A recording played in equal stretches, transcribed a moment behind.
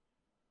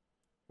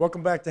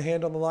Welcome back to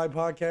Hand on the Lie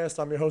podcast.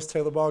 I'm your host,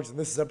 Taylor Boggs, and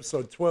this is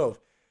episode 12.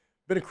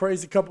 Been a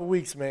crazy couple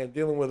weeks, man,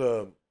 dealing with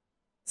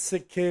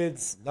sick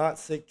kids, not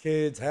sick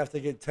kids, have to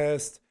get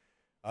tests,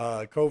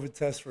 COVID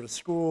tests for the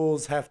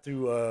schools, have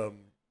to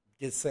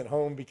get sent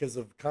home because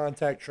of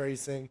contact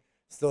tracing,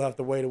 still have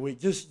to wait a week.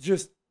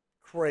 Just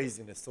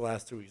craziness the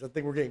last 2 weeks. I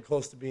think we're getting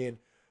close to being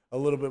a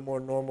little bit more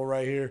normal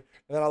right here.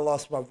 And then I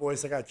lost my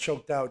voice. I got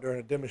choked out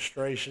during a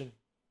demonstration,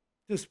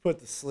 just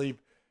put to sleep.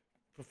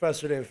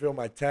 Professor didn't fill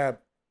my tab,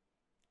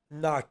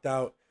 knocked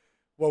out.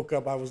 Woke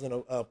up, I was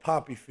in a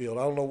poppy field.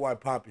 I don't know why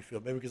poppy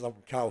field. Maybe because I'm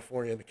from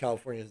California, and the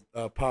California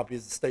poppy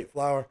is the state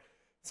flower.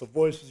 So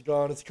voice was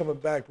gone. It's coming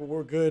back, but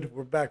we're good.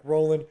 We're back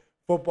rolling.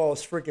 Football is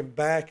freaking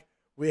back.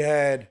 We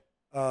had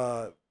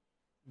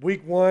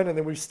week one, and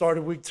then we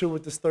started week two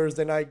with this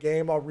Thursday night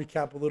game. I'll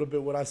recap a little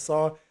bit what I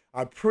saw.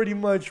 I pretty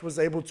much was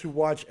able to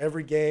watch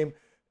every game.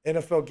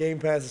 NFL Game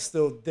Pass is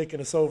still dicking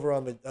us over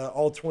on the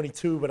all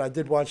 22, but I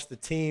did watch the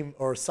team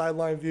or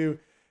sideline view,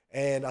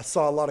 and I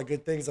saw a lot of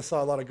good things. I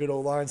saw a lot of good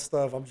O-line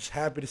stuff. I'm just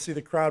happy to see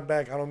the crowd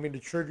back. I don't mean to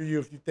trigger you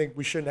if you think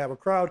we shouldn't have a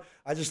crowd.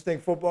 I just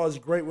think football is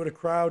great with a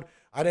crowd.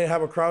 I didn't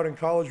have a crowd in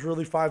college,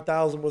 really.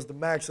 5,000 was the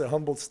max at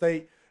Humboldt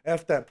State.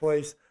 F that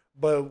place.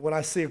 But when I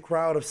see a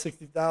crowd of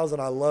 60,000,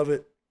 I love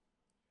it.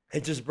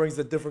 It just brings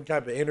a different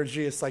type of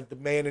energy. It's like the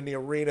man in the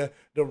arena,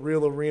 the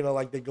real arena,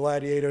 like the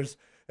gladiators.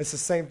 It's the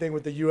same thing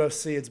with the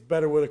UFC. It's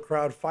better with a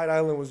crowd. Fight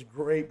Island was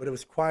great, but it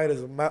was quiet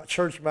as a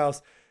church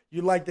mouse.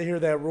 You like to hear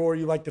that roar.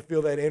 You like to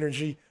feel that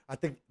energy. I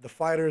think the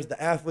fighters,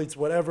 the athletes,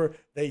 whatever,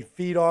 they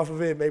feed off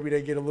of it. Maybe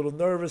they get a little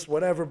nervous,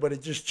 whatever, but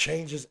it just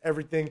changes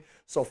everything.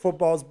 So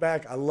football's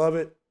back. I love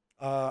it.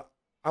 I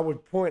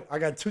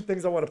got two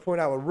things I want to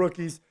point out with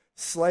rookies.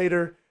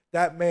 Slater,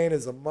 that man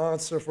is a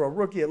monster. For a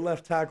rookie at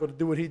left tackle to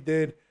do what he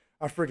did,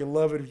 I freaking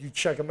love it. If you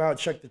check him out,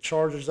 check the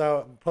Chargers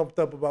out. I'm pumped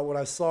up about what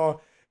I saw.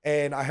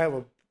 And I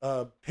have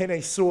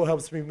Penei Sewell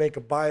helps me make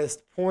a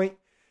biased point,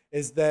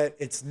 is that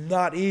it's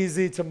not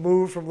easy to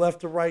move from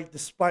left to right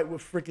despite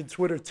what freaking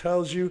Twitter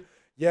tells you.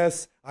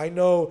 Yes, I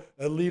know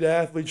elite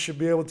athletes should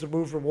be able to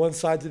move from one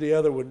side to the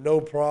other with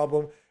no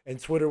problem, and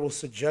Twitter will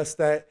suggest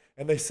that.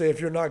 And they say if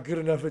you're not good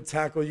enough at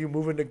tackle, you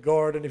move into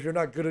guard, and if you're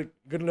not good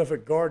enough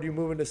at guard, you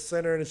move into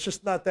center, and it's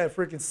just not that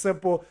freaking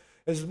simple.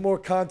 There's more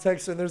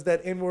context, and there's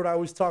that inward I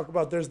always talk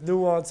about. There's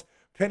nuance.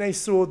 Penei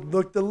Sewell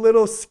looked a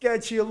little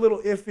sketchy, a little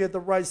iffy at the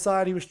right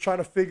side. He was trying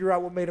to figure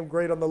out what made him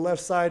great on the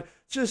left side,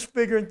 just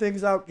figuring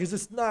things out because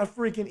it's not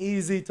freaking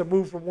easy to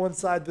move from one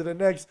side to the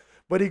next.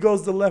 But he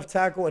goes to left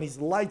tackle and he's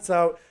lights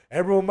out.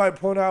 Everyone might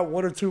point out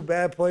one or two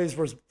bad plays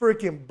versus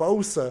freaking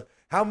Bosa.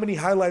 How many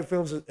highlight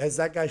films has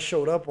that guy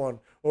showed up on?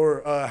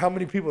 Or how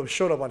many people have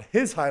showed up on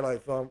his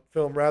highlight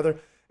film rather?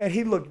 And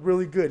he looked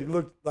really good. He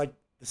looked like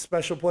the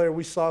special player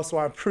we saw. So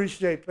I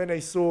appreciate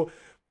Penei Sewell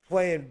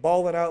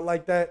balling out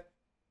like that.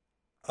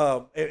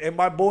 And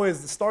my boy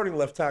is the starting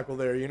left tackle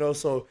there,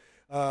 so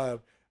I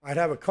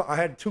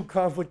had two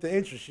conflict of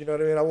interest, you know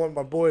what I mean? I want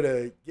my boy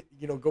to,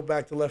 go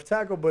back to left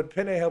tackle, but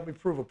Penei helped me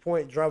prove a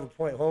point, drive a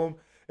point home.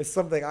 It's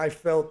something I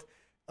felt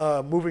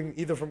moving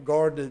either from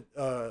guard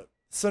to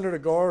center to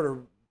guard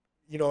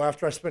or,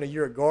 after I spent a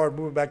year at guard,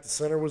 moving back to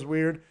center was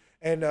weird.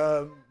 And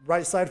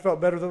right side felt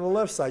better than the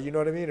left side, you know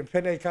what I mean? And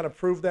Penei kind of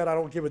proved that. I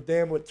don't give a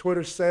damn what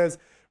Twitter says.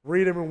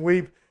 Read him and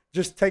weep.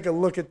 Just take a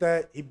look at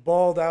that. He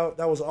balled out.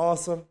 That was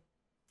awesome.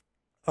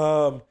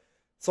 So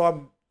I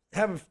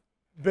haven't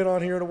been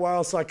on here in a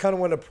while, so I kind of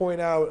want to point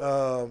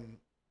out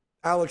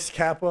Alex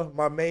Kappa,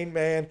 my main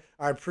man.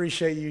 I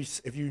appreciate you.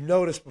 If you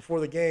noticed before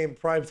the game,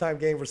 primetime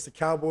game versus the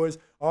Cowboys,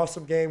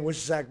 awesome game. Wish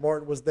Zach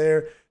Martin was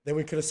there. Then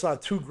we could have saw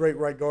two great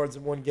right guards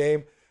in one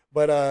game.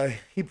 But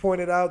he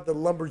pointed out the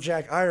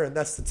Lumberjack Iron.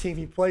 That's the team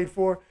he played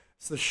for.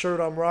 It's the shirt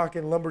I'm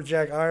rocking,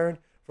 Lumberjack Iron.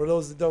 For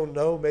those that don't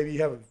know, maybe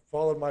you haven't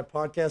followed my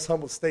podcast,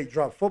 Humboldt State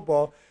dropped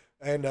football,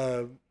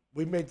 and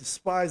we may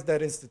despise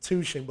that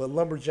institution, but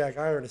Lumberjack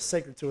Iron is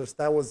sacred to us.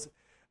 That was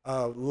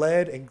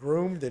led and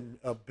groomed and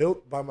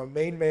built by my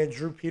main man,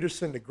 Drew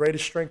Peterson, the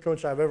greatest strength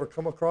coach I've ever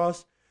come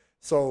across.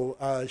 So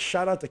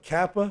shout out to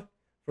Kappa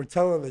for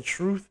telling the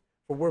truth,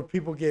 for where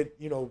people get,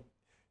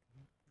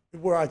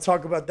 where I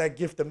talk about that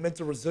gift of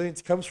mental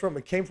resilience comes from.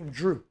 It came from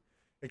Drew.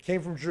 It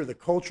came from Drew, the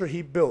culture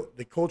he built,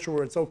 the culture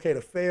where it's okay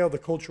to fail, the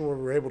culture where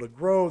we're able to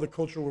grow, the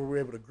culture where we're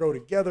able to grow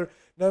together.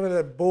 None of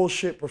that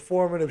bullshit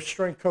performative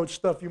strength coach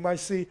stuff you might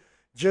see.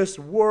 Just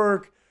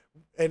work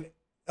and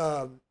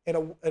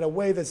in a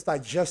way that's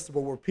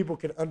digestible, where people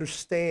can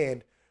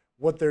understand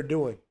what they're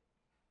doing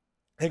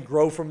and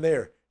grow from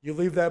there. You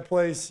leave that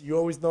place, you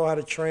always know how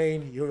to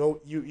train.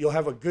 You'll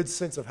have a good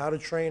sense of how to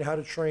train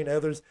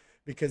others,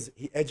 because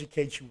he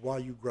educates you while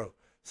you grow.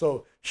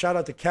 So shout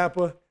out to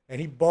Kappa,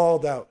 and he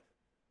balled out.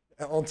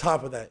 On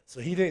top of that, so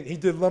he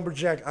did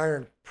Lumberjack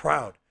Iron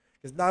proud,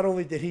 because not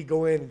only did he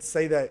go in and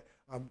say that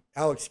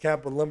Alex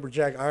Kappa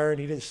Lumberjack Iron,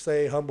 he didn't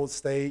say Humboldt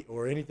State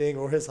or anything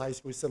or his high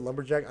school. He said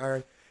Lumberjack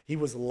Iron. He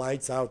was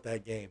lights out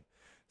that game.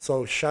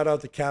 So shout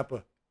out to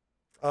Kappa.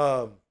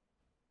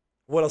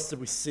 What else did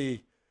we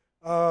see?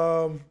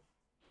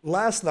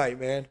 Last night,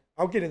 man,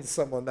 I'll get into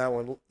something on that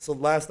one. So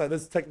last night,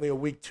 this is technically a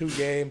week 2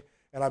 game,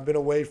 and I've been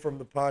away from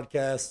the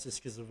podcast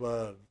just because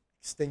of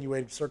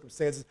extenuating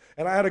circumstances.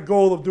 And I had a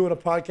goal of doing a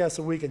podcast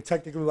a week, and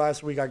technically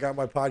last week I got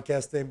my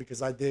podcast in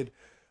because I did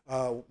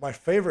my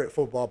favorite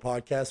football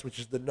podcast, which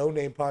is the No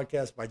Name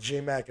Podcast by J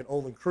Mac and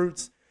Olin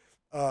Kreutz.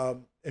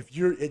 If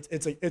you're,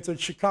 it's a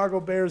Chicago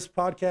Bears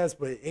podcast,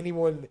 but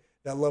anyone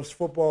that loves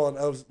football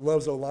and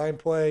loves O-line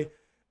play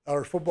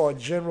or football in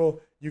general,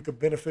 you could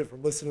benefit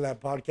from listening to that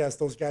podcast.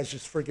 Those guys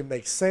just freaking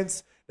make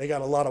sense. They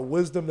got a lot of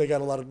wisdom. They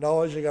got a lot of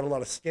knowledge. They got a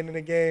lot of skin in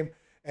the game.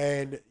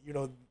 And, you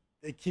know,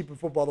 they keep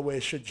football the way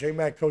it should.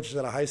 J-Mac coaches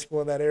at a high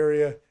school in that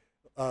area.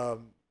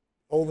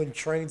 Olin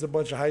trains a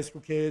bunch of high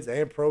school kids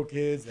and pro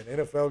kids and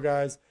NFL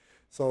guys.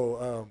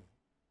 So,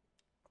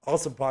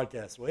 awesome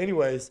podcast. Well,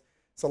 anyways,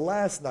 so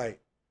last night,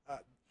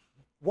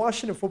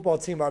 Washington football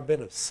team, I've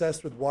been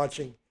obsessed with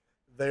watching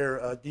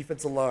their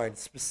defensive line,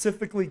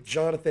 specifically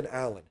Jonathan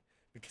Allen,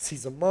 because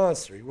he's a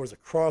monster. He wears a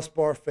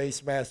crossbar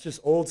face mask, just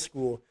old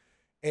school.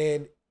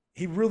 And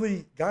he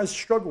really, guys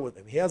struggle with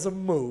him. He has a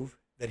move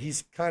that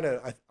he's kind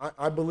of,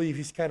 I believe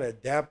he's kind of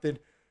adapted,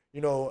 you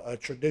know, a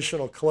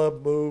traditional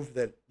club move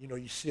that, you know,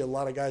 you see a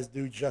lot of guys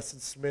do. Justin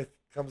Smith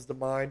comes to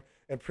mind,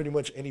 and pretty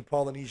much any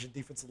Polynesian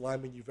defensive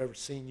lineman you've ever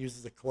seen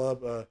uses a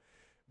club.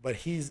 But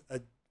he's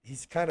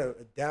kind of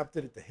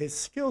adapted it to his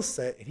skill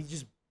set, and he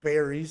just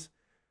buries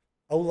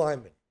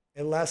O-linemen.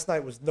 And last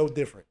night was no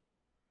different.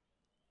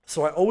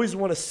 So I always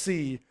want to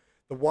see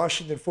the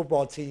Washington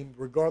football team,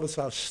 regardless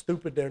of how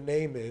stupid their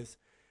name is,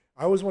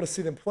 I always want to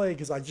see them play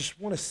because I just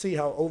want to see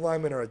how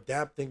O-linemen are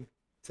adapting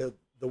to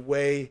the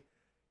way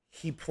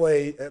he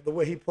plays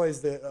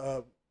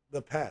the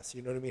pass.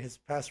 You know what I mean? His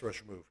pass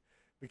rush move,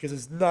 because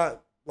it's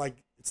not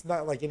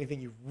like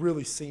anything you've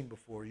really seen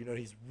before. You know,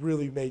 he's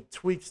really made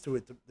tweaks to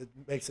it that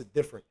makes it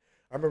different.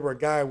 I remember a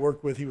guy I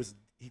worked with.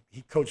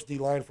 He coached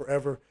D-line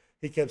forever.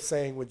 He kept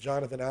saying what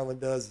Jonathan Allen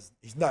does is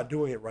he's not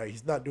doing it right.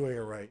 He's not doing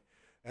it right.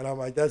 And I'm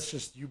like, that's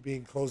just you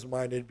being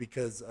closed-minded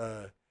because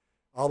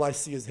all I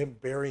see is him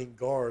burying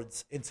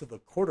guards into the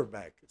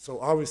quarterback. So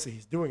obviously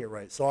he's doing it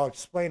right. So I'll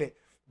explain it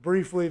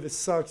briefly. This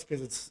sucks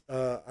because it's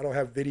I don't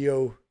have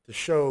video to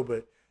show,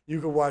 but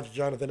you can watch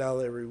Jonathan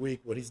Allen every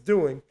week. What he's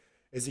doing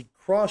is he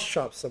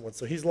cross-chops someone.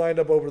 So he's lined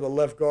up over the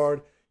left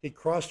guard. He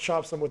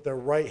cross-chops them with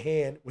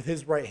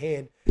his right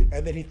hand,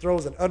 and then he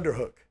throws an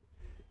underhook.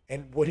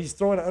 And what he's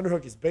throwing an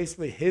underhook is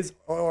basically his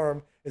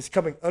arm is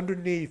coming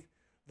underneath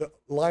the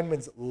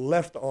lineman's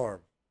left arm.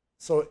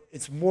 So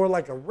it's more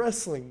like a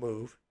wrestling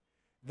move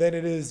than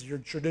it is your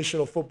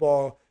traditional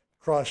football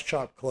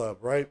cross-chop club,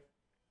 right?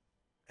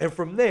 And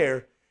from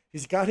there,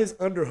 he's got his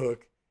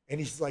underhook, and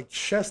he's like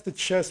chest to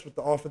chest with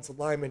the offensive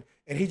lineman,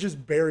 and he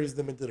just buries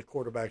them into the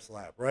quarterback's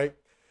lap, right?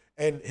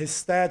 And his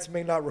stats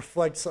may not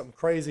reflect something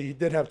crazy. He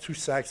did have 2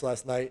 sacks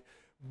last night,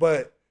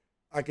 but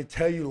I can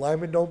tell you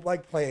linemen don't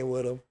like playing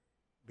with him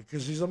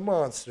because he's a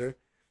monster,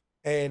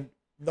 and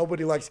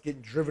nobody likes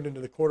getting driven into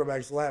the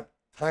quarterback's lap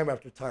time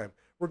after time,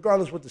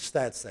 regardless what the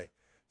stats say.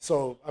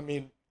 So, I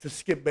mean, to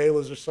Skip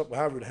Bayless or something,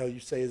 however the hell you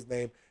say his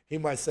name, he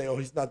might say, oh,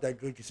 he's not that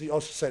good, because he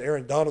also said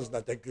Aaron Donald's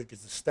not that good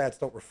because the stats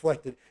don't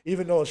reflect it,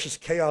 even though it's just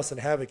chaos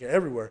and havoc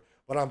everywhere.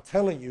 But I'm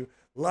telling you,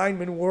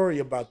 linemen worry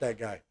about that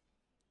guy.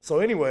 So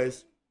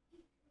anyways,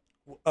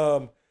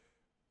 the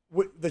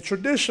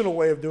traditional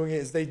way of doing it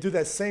is they do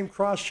that same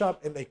cross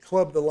chop and they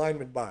club the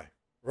lineman by,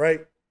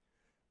 right?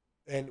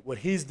 And what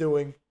he's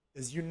doing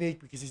is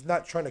unique because he's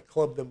not trying to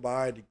club them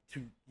by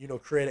to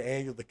create an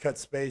angle to cut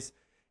space.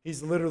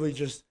 He's literally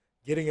just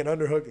getting an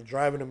underhook and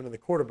driving them into the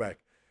quarterback.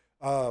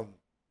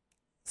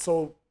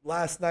 So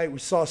last night we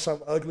saw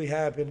something ugly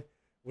happen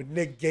with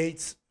Nick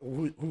Gates,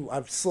 who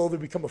I've slowly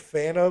become a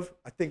fan of.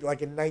 I think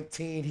like in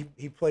 19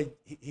 he played.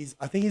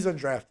 I think he's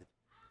undrafted.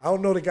 I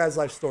don't know the guy's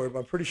life story, but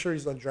I'm pretty sure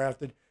he's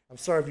undrafted. I'm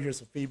sorry if you hear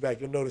some feedback.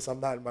 You'll notice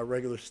I'm not in my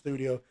regular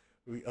studio,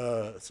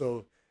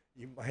 so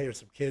you might hear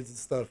some kids and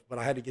stuff. But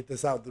I had to get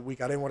this out the week.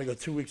 I didn't want to go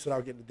 2 weeks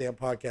without getting the damn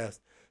podcast.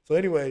 So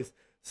anyways,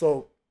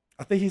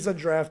 I think he's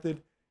undrafted,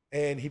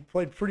 and he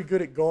played pretty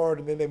good at guard,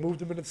 and then they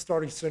moved him into the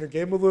starting center,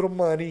 gave him a little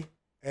money,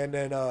 and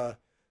then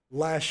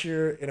last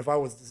year, and if I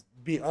was to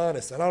be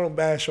honest, and I don't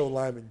bash old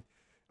linemen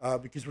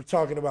because we're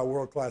talking about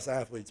world-class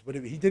athletes, but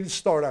he didn't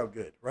start out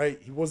good,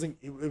 right? He wasn't.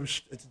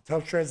 It's a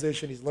tough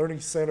transition. He's learning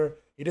center.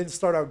 He didn't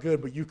start out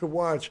good, but you could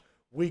watch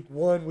week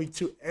 1, week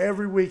 2,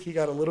 every week he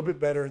got a little bit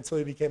better until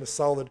he became a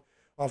solid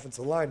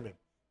offensive lineman.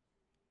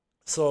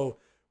 So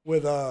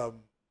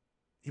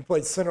he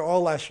played center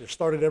all last year,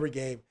 started every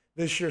game.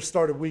 This year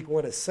started week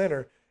 1 at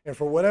center, and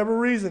for whatever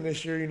reason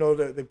this year,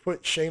 they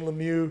put Shane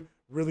Lemieux,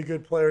 really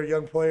good player,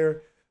 young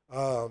player.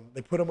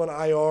 They put him on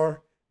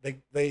IR.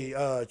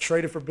 They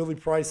traded for Billy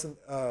Price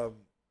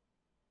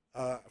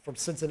from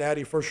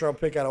Cincinnati, first-round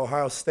pick out of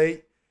Ohio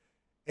State,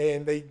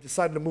 and they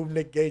decided to move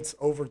Nick Gates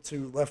over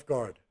to left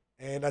guard.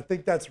 And I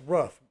think that's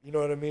rough, you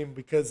know what I mean,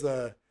 because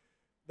they're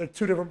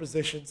 2 different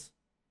positions,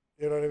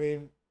 you know what I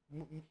mean.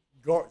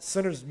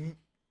 Centers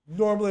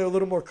normally a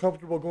little more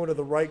comfortable going to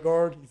the right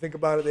guard. You think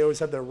about it, they always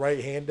have their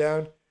right hand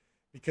down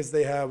because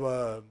they have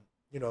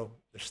they're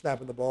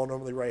snapping the ball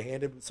normally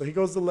right-handed. So he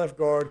goes to left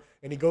guard,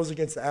 and he goes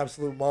against the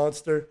absolute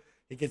monster.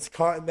 He gets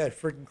caught in that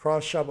freaking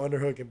cross chop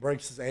underhook and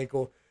breaks his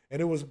ankle,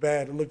 and it was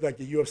bad. It looked like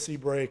a UFC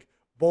break.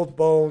 Both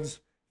bones,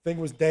 thing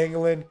was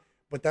dangling,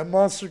 but that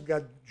monster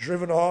got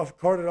driven off,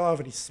 carted off,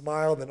 and he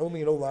smiled, and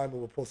only an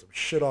O-lineman would pull some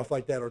shit off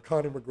like that, or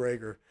Conor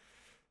McGregor,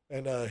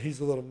 and he's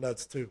a little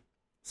nuts too.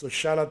 So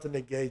shout out to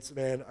Nick Gates,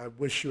 man. I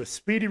wish you a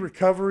speedy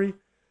recovery.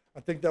 I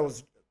think that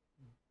was a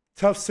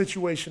tough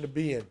situation to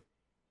be in.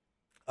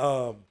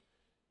 Um,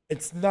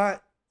 it's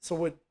not so.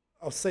 What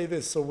I'll say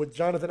this: so what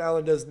Jonathan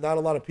Allen does, not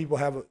a lot of people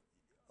have a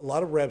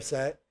lot of reps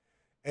at,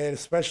 and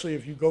especially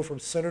if you go from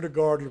center to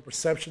guard, your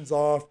perception's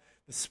off,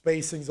 the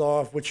spacing's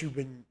off, what you've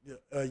been,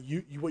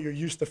 what you're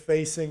used to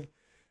facing.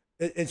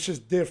 It's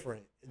just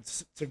different.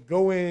 It's to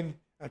go in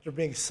after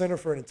being center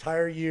for an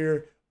entire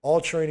year, all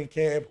training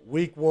camp,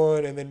 week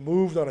one, and then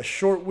moved on a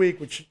short week,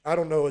 which I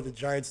don't know what the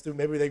Giants do.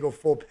 Maybe they go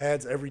full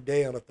pads every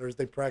day on a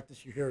Thursday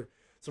practice. You hear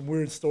some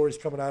weird stories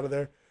coming out of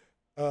there,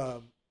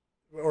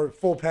 or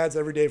full pads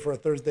every day for a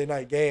Thursday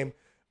night game.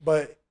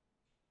 But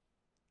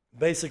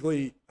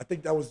basically, I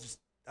think that was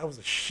a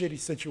shitty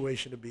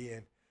situation to be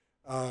in.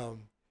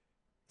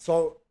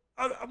 So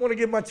I want to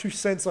give my 2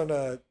 cents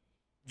on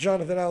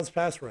Jonathan Allen's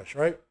pass rush,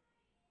 right?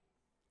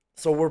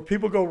 So where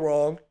people go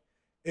wrong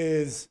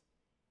is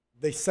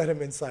they set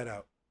him inside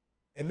out.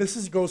 And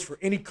goes for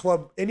any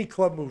club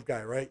move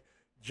guy, right?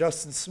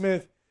 Justin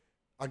Smith,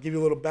 I'll give you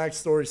a little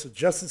backstory. So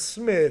Justin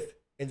Smith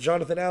and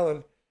Jonathan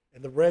Allen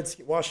and the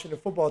Washington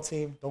football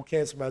team, don't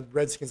cancel my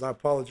Redskins, I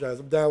apologize.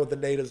 I'm down with the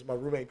natives. My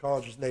roommate in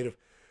college is native.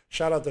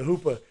 Shout out to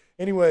Hoopa.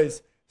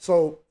 Anyways,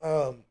 so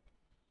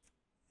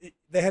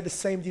they had the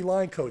same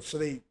D-line coach. So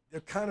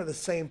they're kind of the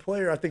same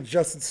player. I think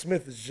Justin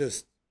Smith is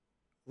just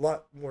a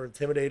lot more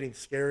intimidating,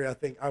 scary. I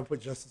think I would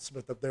put Justin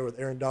Smith up there with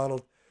Aaron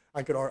Donald.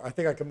 I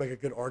think I could make a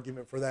good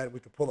argument for that. We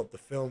could pull up the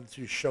film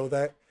to show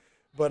that.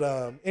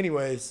 But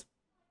anyways,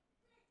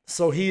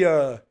 so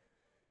when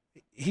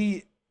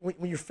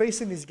you're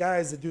facing these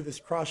guys that do this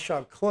cross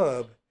chop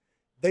club,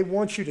 they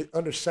want you to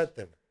underset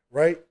them,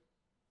 right?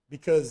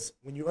 Because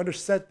when you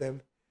underset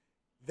them,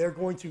 they're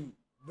going to,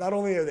 not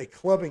only are they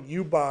clubbing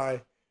you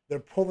by, they're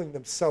pulling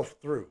themselves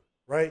through,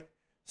 right?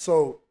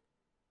 So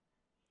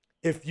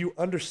if you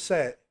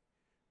underset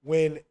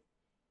when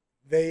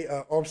they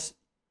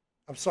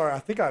I'm sorry, I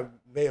think I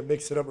may have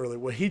mixed it up earlier.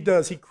 What he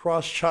does, he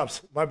cross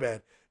chops, my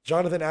bad,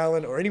 Jonathan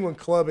Allen or anyone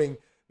clubbing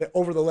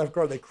over the left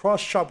guard, they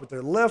cross chop with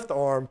their left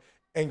arm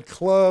and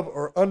club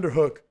or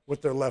underhook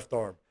with their left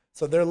arm.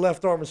 So their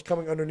left arm is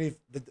coming underneath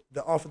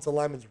the offensive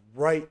lineman's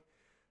right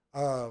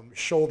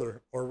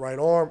shoulder or right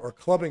arm, or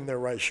clubbing their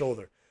right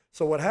shoulder.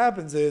 So what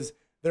happens is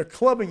they're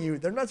clubbing you.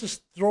 They're not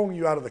just throwing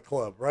you out of the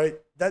club, right?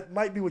 That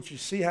might be what you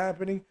see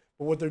happening,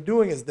 but what they're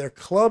doing is they're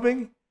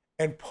clubbing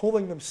and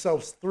pulling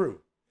themselves through.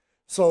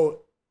 So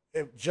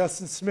if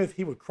Justin Smith,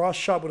 he would cross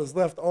chop with his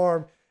left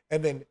arm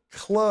and then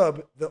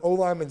club the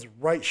O-lineman's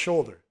right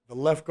shoulder, the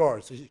left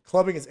guard. So he's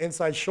clubbing his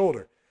inside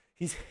shoulder.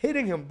 He's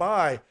hitting him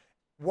by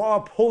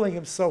while pulling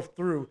himself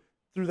through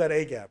that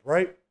A-gap,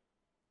 right?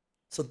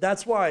 So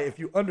that's why if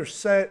you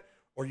underset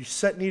or you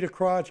set knee to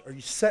crotch or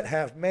you set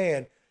half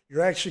man,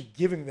 you're actually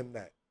giving them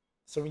that.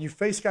 So when you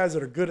face guys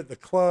that are good at the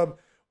club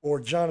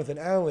or Jonathan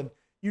Allen,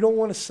 you don't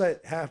want to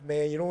set half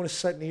man. You don't want to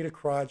set knee to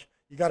crotch.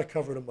 You got to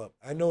cover them up.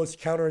 I know it's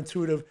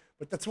counterintuitive,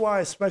 but that's why,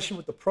 especially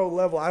with the pro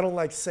level, I don't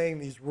like saying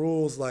these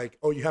rules like,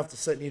 oh, you have to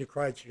set knee to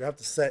crotch. You have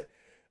to set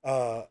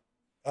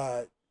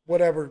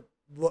whatever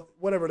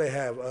they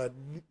have,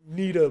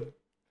 knee to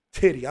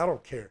titty. I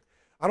don't care.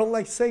 I don't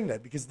like saying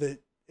that because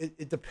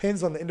it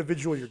depends on the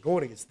individual you're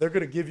going against. They're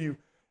going to give you,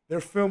 their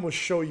film will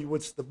show you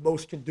what's the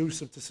most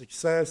conducive to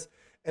success,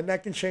 and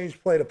that can change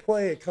play to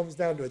play. It comes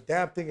down to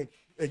adapting.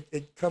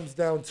 It comes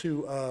down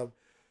to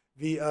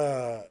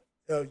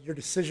your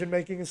decision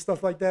making and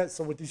stuff like that.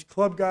 So with these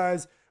club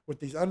guys, with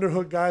these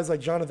underhook guys like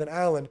Jonathan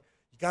Allen,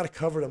 you got to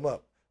cover them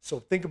up. So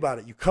think about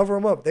it. You cover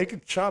them up. They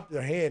could chop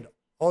their hand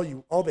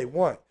all they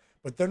want,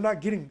 but they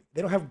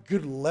don't have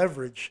good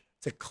leverage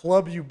to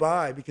club you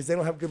by because they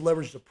don't have good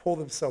leverage to pull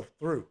themselves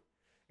through.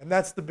 And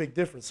that's the big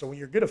difference. So when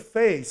you're going to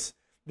face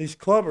these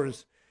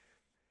clubbers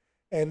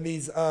and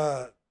these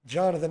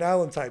Jonathan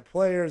Allen type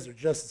players or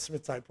Justin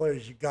Smith type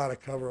players, you got to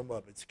cover them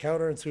up. It's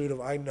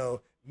counterintuitive, I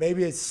know.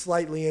 Maybe it's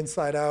slightly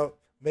inside out,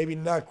 maybe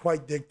not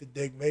quite dick to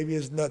dick, maybe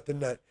it's nut to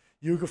nut.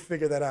 You can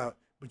figure that out.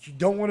 But you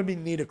don't want to be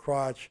knee to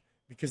crotch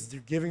because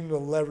they're giving them the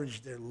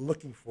leverage they're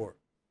looking for.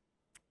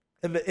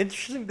 And the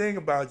interesting thing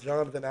about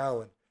Jonathan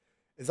Allen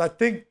is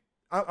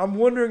I'm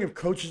wondering if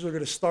coaches are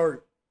going to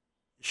start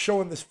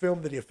showing this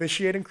film to the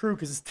officiating crew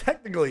because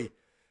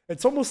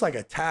it's almost like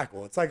a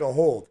tackle. It's like a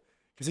hold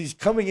because he's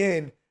coming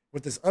in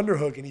with this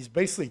underhook and he's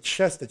basically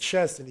chest to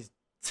chest and he's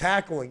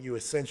tackling you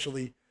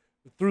essentially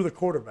through the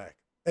quarterback.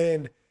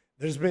 And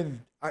there's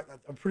been,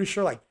 I'm pretty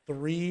sure, like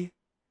 3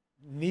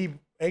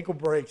 ankle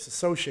breaks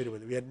associated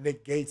with it. We had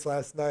Nick Gates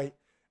last night,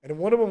 and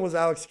one of them was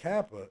Alex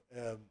Kappa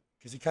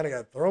because he kind of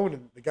got thrown,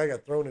 and the guy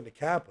got thrown into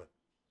Kappa.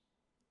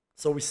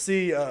 So we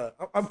see.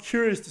 I'm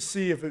curious to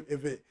see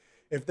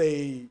if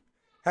they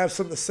have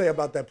something to say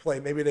about that play.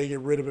 Maybe they get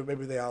rid of it.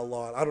 Maybe they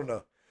outlaw it. I don't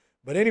know.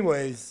 But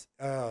anyways,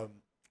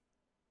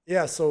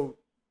 yeah. So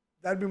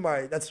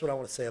that's what I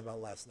want to say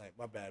about last night.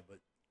 My bad, but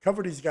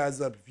cover these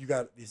guys up if you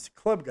got these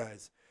club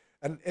guys.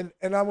 And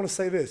I want to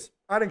say this: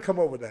 I didn't come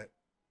up with that.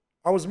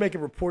 I was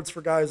making reports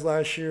for guys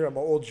last year at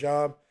my old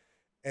job,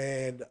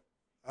 and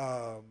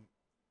um,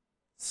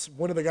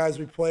 one of the guys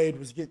we played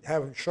was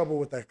having trouble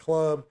with that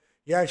club.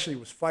 He actually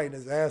was fighting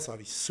his ass off.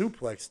 He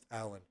suplexed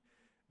Allen,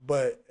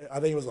 but I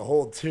think it was a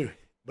hold too.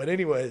 But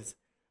anyways,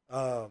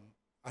 um,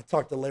 I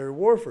talked to Larry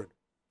Warford,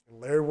 and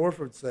Larry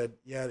Warford said,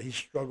 yeah, he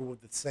struggled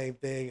with the same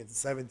thing in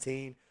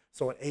 17.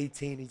 So in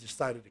 18, he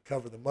decided to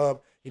cover them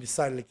up. He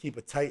decided to keep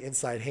a tight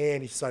inside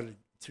hand. He decided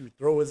to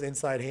throw his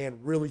inside hand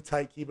really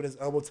tight, keeping his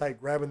elbow tight,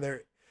 grabbing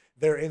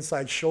their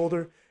inside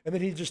shoulder, and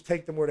then he'd just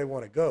take them where they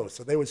want to go.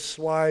 So they would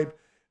swipe.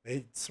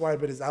 They'd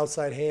swipe at his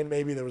outside hand.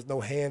 Maybe there was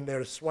no hand there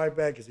to swipe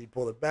back because he'd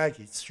pull it back.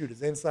 He'd shoot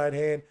his inside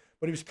hand.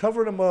 But he was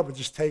covering them up and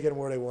just taking them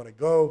where they want to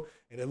go.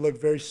 And it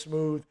looked very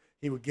smooth.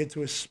 He would get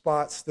to his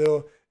spot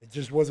still. It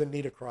just wasn't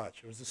knee to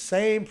crotch. It was the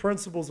same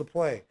principles of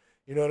playing.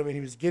 You know what I mean?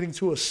 He was getting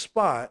to a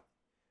spot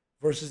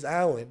versus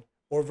Allen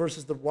or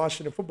versus the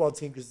Washington football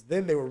team because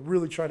then they were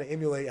really trying to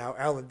emulate how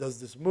Allen does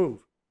this move.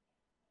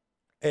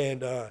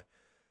 And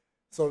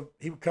so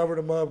he covered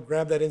him up,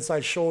 grabbed that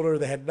inside shoulder.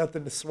 They had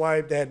nothing to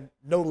swipe. They had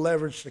no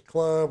leverage to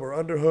club or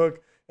underhook.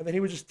 And then he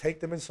would just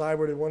take them inside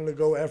where they wanted to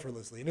go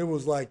effortlessly. And it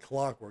was like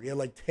clockwork. He had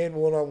like 10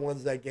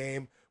 one-on-ones that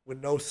game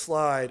with no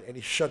slide, and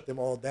he shut them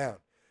all down.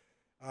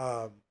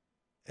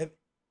 And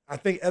I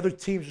think other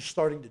teams are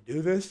starting to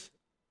do this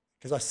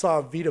because I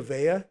saw Vita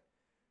Vea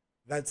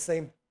that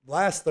same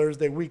last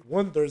Thursday, week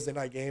one Thursday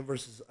night game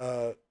versus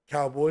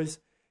Cowboys.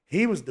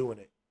 He was doing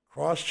it,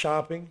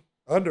 cross-chopping,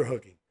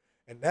 underhooking.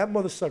 And that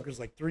mother sucker's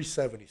like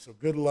 370, so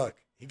good luck.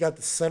 He got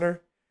the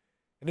center.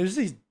 And there's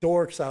these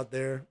dorks out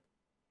there.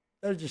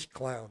 They're just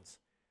clowns.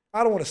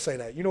 I don't want to say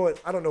that. You know what?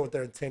 I don't know what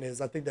their intent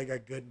is. I think they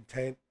got good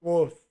intent.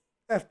 Well,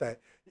 F that.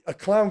 A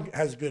clown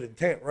has good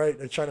intent, right?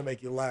 They're trying to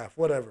make you laugh,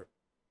 whatever.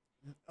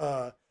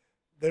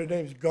 Their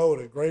name's Go,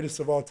 the greatest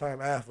of all time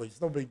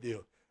athletes. No big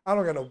deal. I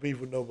don't got no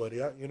beef with nobody,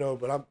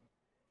 but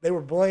they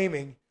were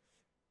blaming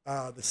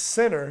the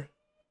center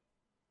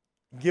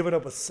giving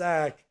up a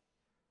sack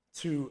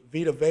to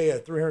Vita Vea,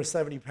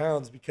 370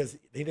 pounds, because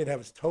he didn't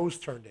have his toes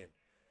turned in.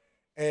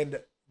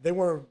 And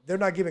they're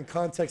not giving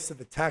context to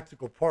the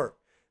tactical part.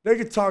 They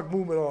could talk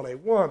movement all they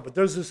want, but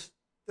there's this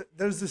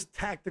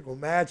tactical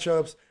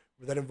matchups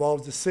that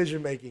involves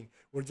decision making,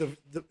 where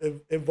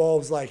it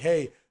involves like,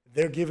 hey,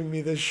 they're giving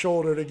me this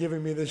shoulder, they're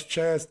giving me this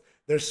chest,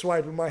 they're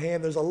swiping my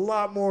hand. There's a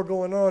lot more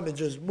going on than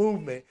just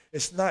movement.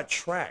 It's not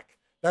track.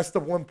 That's the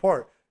one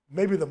part.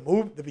 Maybe the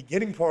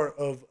beginning part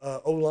of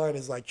O-line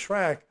is like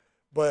track,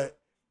 but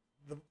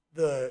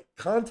the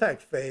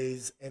contact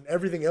phase and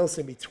everything else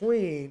in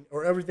between,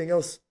 or everything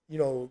else,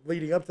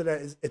 leading up to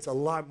that, it's a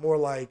lot more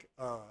like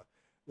a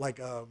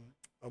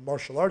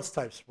martial arts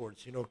type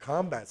sports,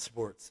 combat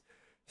sports.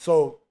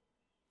 So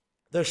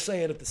they're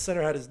saying if the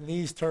center had his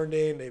knees turned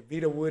in, that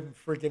Vita wouldn't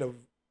freaking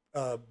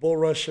bull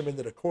rush him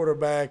into the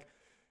quarterback.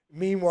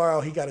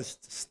 Meanwhile, the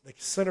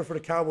center for the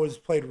Cowboys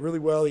played really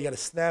well. He got a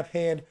snap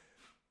hand,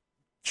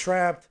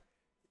 trapped,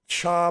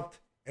 chopped,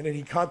 and then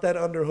he caught that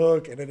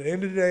underhook. And at the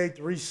end of the day,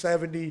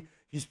 370,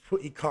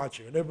 he caught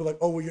you. And they were like,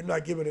 oh, well, you're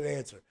not giving an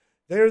answer.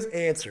 There's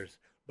answers,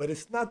 but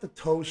it's not the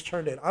toes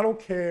turned in. I don't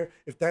care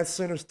if that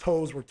center's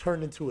toes were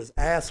turned into his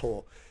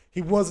asshole.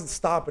 He wasn't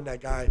stopping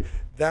that guy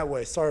that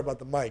way. Sorry about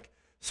the mic.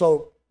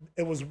 So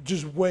it was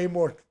just way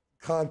more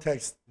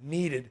context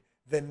needed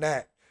than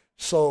that.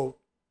 So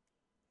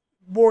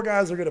more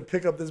guys are going to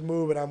pick up this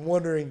move, and I'm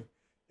wondering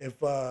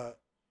if it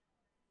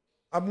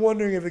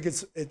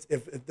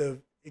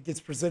gets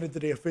presented to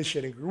the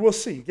officiating crew. We'll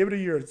see. Give it a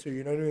year or two.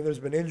 You know what I mean? There's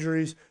been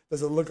injuries.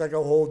 Does it look like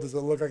a hold? Does it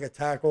look like a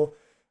tackle?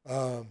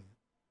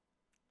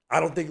 I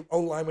don't think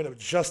O-linemen have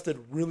adjusted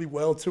really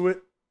well to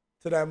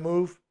that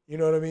move. You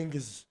know what I mean?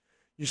 Because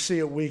you see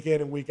it week in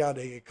and week out.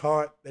 They get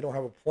caught. They don't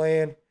have a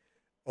plan,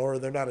 or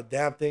they're not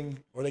adapting,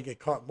 or they get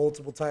caught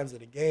multiple times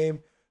in a game.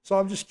 So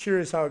I'm just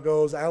curious how it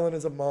goes. Allen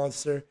is a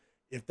monster.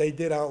 If they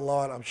did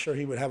outlaw it, I'm sure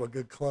he would have a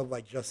good club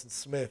like Justin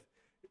Smith,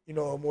 a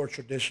more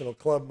traditional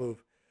club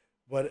move.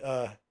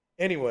 But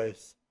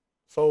anyways,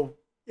 so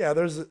yeah,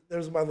 there's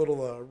my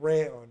little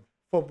rant on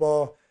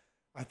football.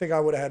 I think I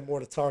would have had more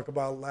to talk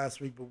about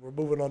last week, but we're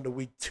moving on to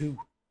week 2.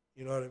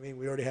 You know what I mean?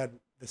 We already had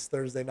this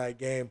Thursday night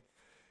game.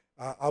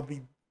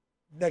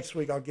 Next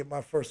week, I'll get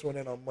my first one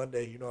in on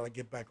Monday. I'll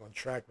get back on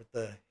track with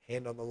the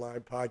Hand on the Line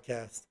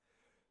podcast.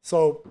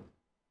 So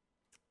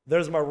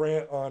there's my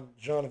rant on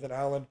Jonathan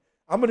Allen.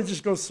 I'm going to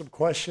just go some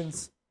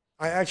questions.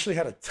 I actually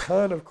had a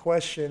ton of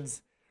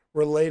questions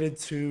related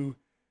to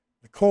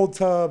the cold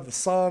tub, the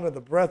sauna, the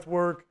breath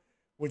work,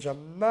 which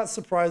I'm not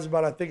surprised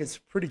about. I think it's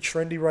pretty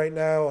trendy right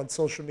now on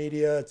social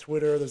media,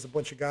 Twitter. There's a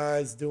bunch of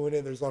guys doing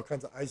it. There's all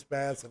kinds of ice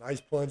baths and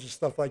ice plunge and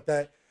stuff like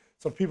that.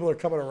 So people are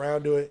coming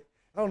around to it.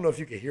 I don't know if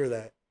you can hear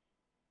that.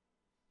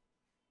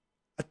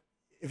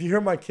 If you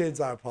hear my kids,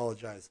 I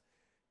apologize.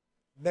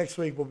 Next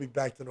week we'll be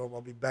back to normal.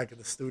 I'll be back in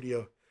the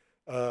studio.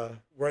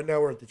 Right now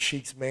we're at the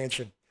Cheeks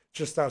Mansion,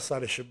 just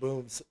outside of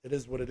Shaboom's. It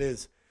is what it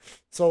is.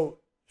 So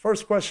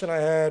first question I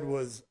had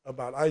was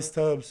about ice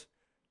tubs.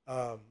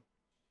 Um,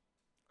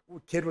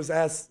 Kid was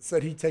asked,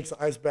 said he takes an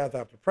ice bath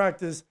after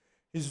practice.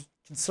 He's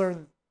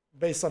concerned,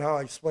 based on how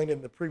I explained it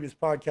in the previous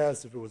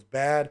podcast, if it was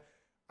bad.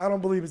 I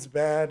don't believe it's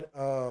bad.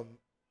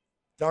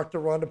 Dr.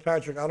 Rhonda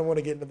Patrick, I don't want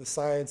to get into the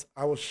science.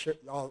 I'll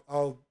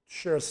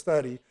share a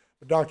study.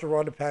 But Dr.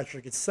 Rhonda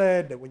Patrick, it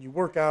said that when you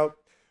work out,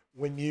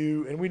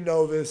 and we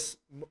know this,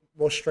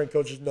 most strength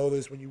coaches know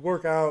this, when you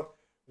work out,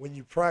 when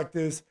you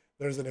practice,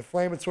 there's an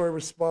inflammatory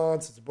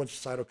response. It's a bunch of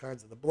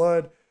cytokines in the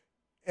blood.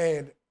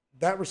 And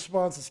that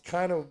response is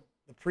kind of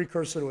the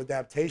precursor to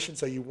adaptation.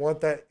 So you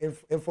want that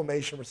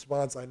inflammation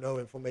response. I know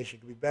inflammation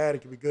can be bad.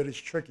 It can be good. It's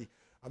tricky.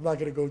 I'm not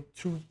going to go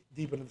too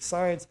deep into the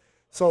science.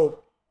 So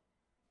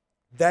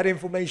that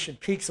inflammation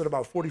peaks at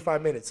about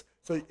 45 minutes.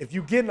 So if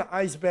you get in an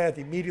ice bath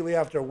immediately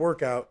after a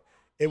workout,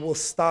 it will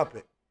stop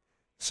it.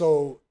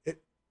 So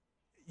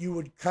you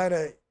would kind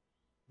of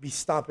be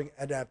stopping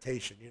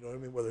adaptation. You know what I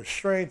mean? Whether it's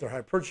strength or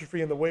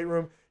hypertrophy in the weight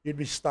room, you'd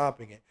be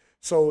stopping it.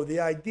 So the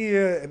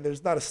idea, and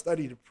there's not a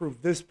study to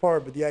prove this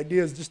part, but the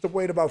idea is just to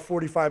wait about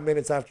 45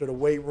 minutes after the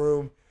weight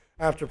room,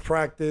 after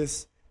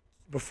practice,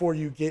 before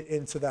you get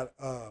into that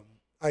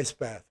ice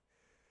bath.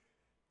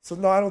 So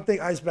no, I don't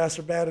think ice baths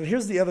are bad. And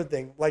here's the other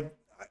thing,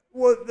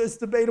 well, it's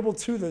debatable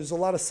too. There's a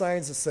lot of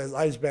science that says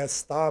ice baths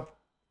stop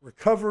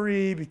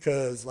recovery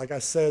because, like I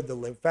said, the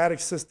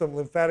lymphatics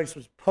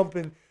was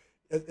pumping.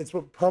 It's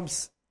what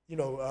pumps,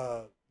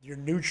 your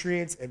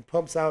nutrients and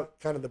pumps out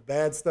kind of the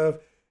bad stuff.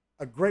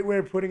 A great way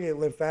of putting it,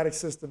 lymphatic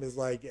system is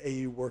like, hey,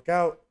 you work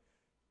out,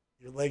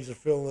 your legs are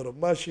feeling a little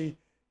mushy.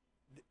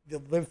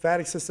 The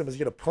lymphatic system is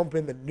going to pump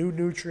in the new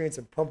nutrients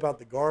and pump out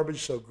the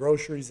garbage. So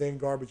groceries in,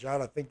 garbage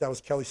out. I think that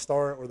was Kelly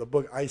Starr or the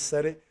book Ice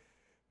said it.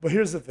 But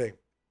here's the thing.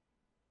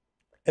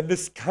 And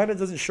this kind of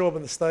doesn't show up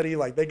in the study.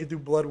 Like they could do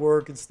blood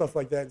work and stuff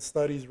like that in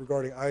studies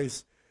regarding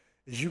ice.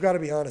 Is you got to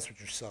be honest with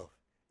yourself.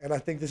 And I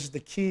think this is the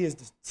key, is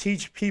to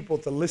teach people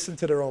to listen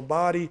to their own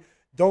body.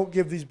 Don't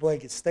give these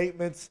blanket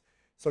statements.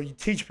 So you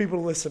teach people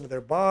to listen to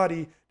their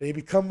body. They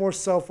become more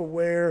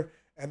self-aware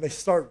and they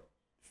start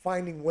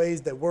finding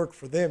ways that work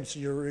for them. So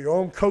you're your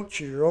own coach,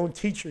 you're your own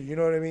teacher. You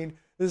know what I mean?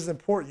 This is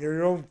important. You're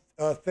your own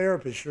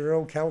therapist, you're your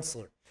own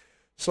counselor.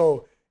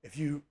 So if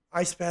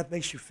ice bath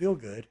makes you feel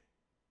good,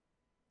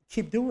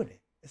 keep doing it.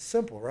 It's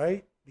simple,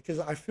 right? Because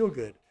I feel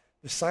good.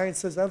 The science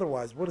says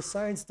otherwise. Well, the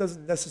science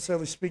doesn't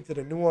necessarily speak to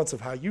the nuance of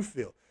how you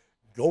feel.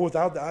 Go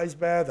without the ice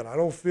bath and I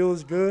don't feel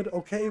as good.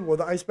 Okay, well,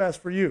 the ice bath's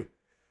for you.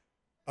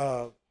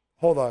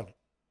 Hold on.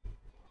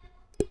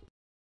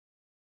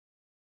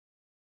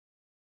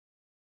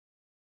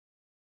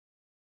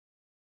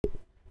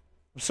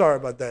 I'm sorry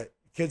about that.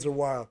 Kids are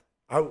wild.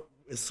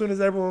 As soon as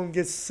everyone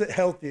gets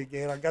healthy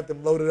again, I got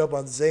them loaded up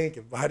on zinc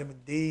and vitamin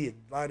D and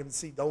vitamin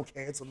C. Don't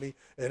cancel me.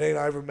 It ain't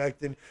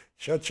ivermectin.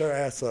 Shut your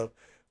ass up.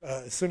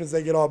 As soon as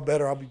they get all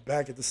better, I'll be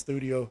back at the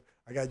studio.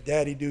 I got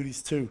daddy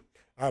duties too.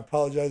 I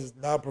apologize.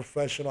 It's not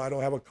professional. I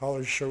don't have a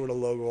collared shirt with a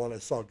logo on it.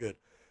 It's all good.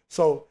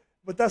 So,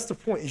 but that's the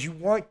point, is you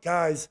want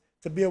guys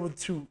to be able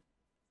to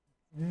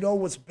know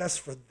what's best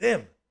for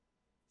them.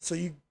 So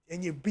you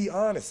be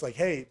honest, like,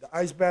 hey, the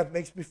ice bath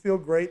makes me feel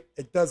great.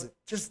 It doesn't.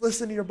 Just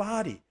listen to your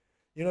body.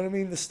 You know what I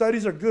mean? The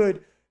studies are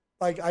good.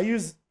 Like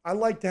I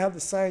like to have the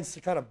science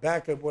to kind of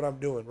back up what I'm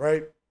doing,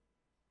 right?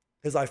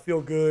 Because I feel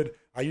good.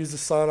 I use the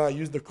sauna, I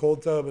use the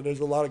cold tub, and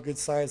there's a lot of good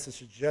science to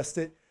suggest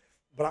it.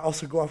 But I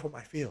also go off what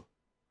I feel,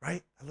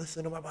 right? I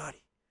listen to my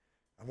body.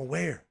 I'm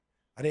aware.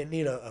 I didn't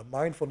need a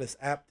mindfulness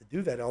app to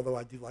do that, although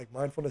I do like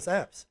mindfulness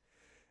apps.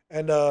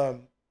 And I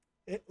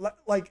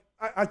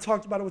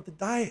talked about it with the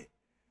diet.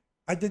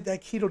 I did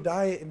that keto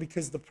diet, and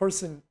because the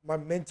person, my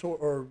mentor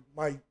or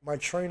my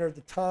trainer at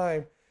the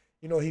time,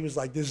 he was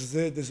like, "This is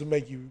it. This will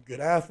make you a good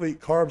athlete.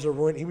 Carbs are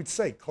ruining." He would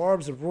say,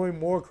 "Carbs have ruined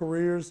more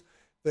careers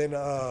than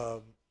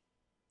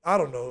I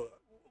don't know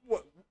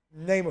what,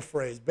 name a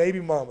phrase,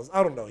 baby mamas.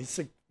 I don't know." He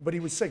said, but he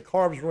would say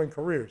carbs ruin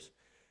careers,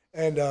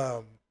 and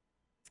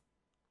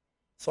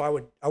so I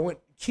went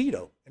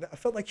keto, and I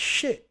felt like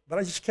shit, but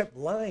I just kept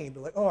lying.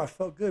 Like, oh, I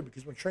felt good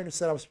because my trainer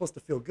said I was supposed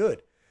to feel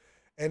good,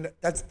 and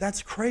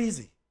that's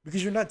crazy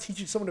because you're not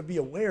teaching someone to be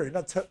aware. You're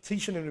not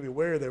teaching them to be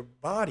aware of their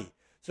body.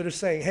 So they're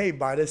saying, hey,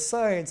 by this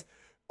science,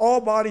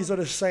 all bodies are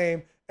the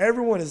same.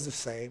 Everyone is the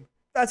same.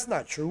 That's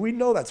not true. We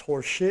know that's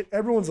horse shit.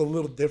 Everyone's a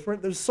little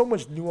different. There's so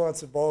much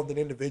nuance involved in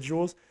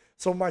individuals.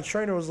 So my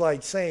trainer was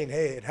like saying,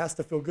 hey, it has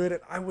to feel good.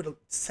 And I would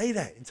say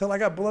that until I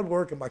got blood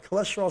work and my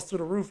cholesterol's through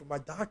the roof. And my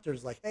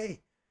doctor's like, hey,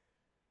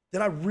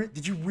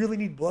 did you really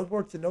need blood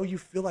work to know you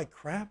feel like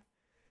crap?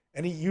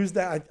 And he used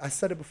that. I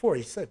said it before.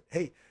 He said,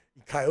 hey,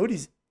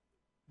 coyotes,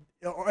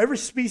 every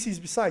species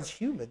besides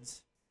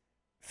humans,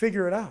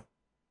 figure it out.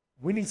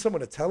 We need someone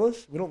to tell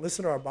us. We don't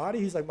listen to our body.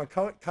 He's like, my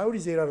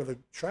coyotes ate out of the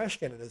trash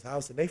can in his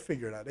house, and they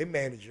figure it out. They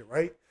manage it,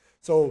 right?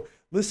 So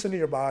listen to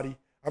your body.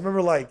 I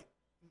remember,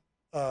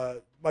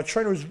 my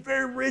trainer was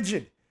very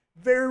rigid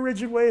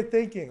way of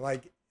thinking.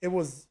 Like, it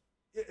was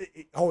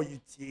you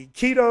eat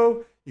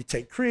keto, you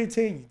take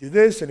creatine, you do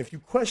this, and if you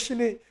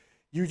question it,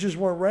 you just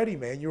weren't ready,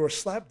 man. You were a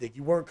slapdick.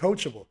 You weren't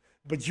coachable.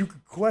 But you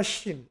could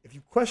question. If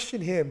you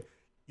question him,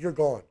 you're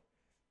gone.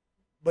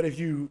 But if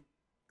you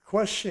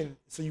question,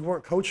 so you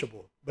weren't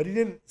coachable. But he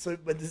didn't. So,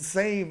 but the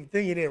same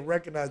thing, he didn't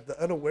recognize.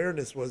 The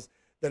unawareness was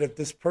that if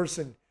this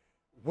person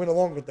went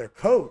along with their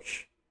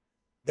coach,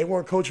 they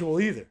weren't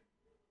coachable either,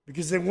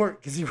 because they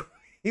weren't. Because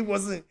he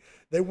wasn't.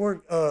 They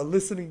weren't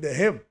listening to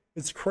him.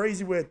 It's a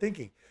crazy way of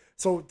thinking.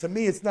 So to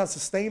me, it's not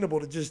sustainable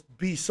to just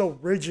be so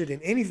rigid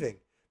in anything,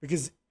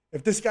 because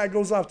if this guy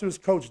goes off to his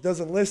coach,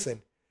 doesn't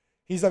listen,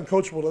 he's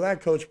uncoachable to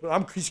that coach,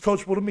 but he's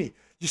coachable to me.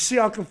 You see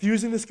how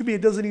confusing this could be?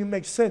 It doesn't even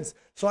make sense.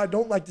 So I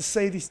don't like to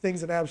say these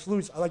things in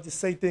absolutes. I like to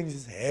say things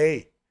as,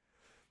 hey,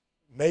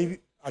 maybe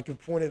I could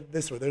point it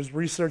this way. There's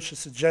research to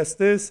suggest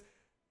this.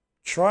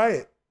 Try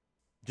it.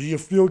 Do you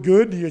feel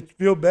good? Do you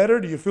feel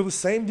better? Do you feel the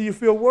same? Do you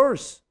feel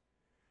worse?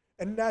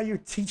 And now you're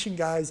teaching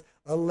guys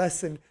a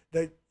lesson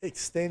that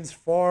extends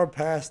far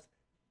past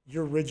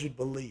your rigid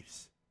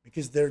beliefs,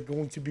 because they're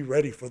going to be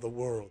ready for the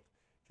world,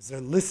 because they're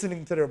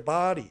listening to their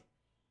body.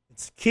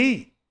 It's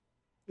key.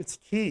 It's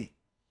key.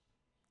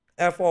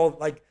 After all,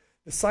 like,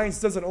 the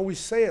science doesn't always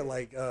say it.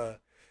 Like,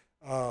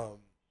 I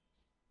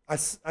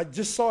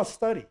just saw a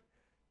study.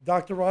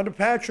 Dr. Rhonda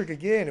Patrick,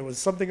 again, it was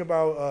something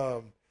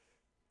about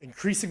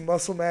increasing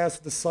muscle mass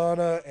with the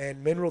sauna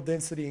and mineral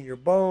density in your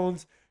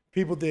bones.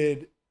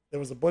 There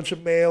was a bunch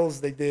of males.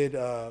 They did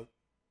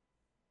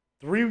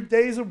 3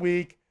 days a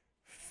week,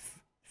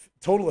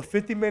 total of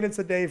 50 minutes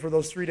a day for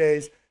those 3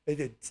 days. They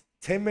did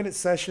 10-minute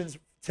sessions,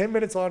 10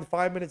 minutes on,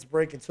 5 minutes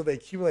break, until they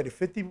accumulated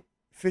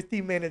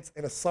 50 minutes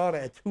in a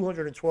sauna at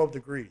 212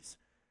 degrees.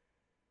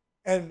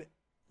 And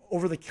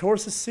over the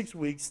course of 6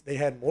 weeks, they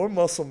had more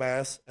muscle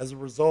mass as a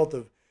result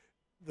of,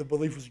 the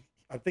belief was,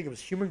 I think it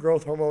was human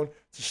growth hormone.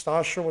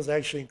 Testosterone was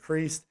actually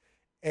increased.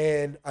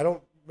 And I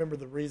don't remember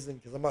the reason,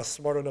 because I'm not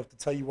smart enough to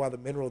tell you why the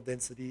mineral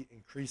density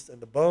increased in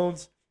the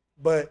bones.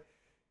 But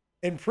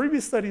in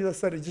previous studies, I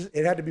said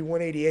it had to be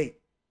 188.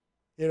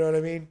 You know what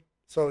I mean?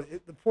 So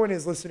the point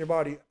is, listen to your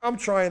body. I'm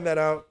trying that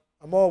out.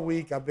 I'm all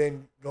week. I've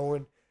been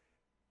going.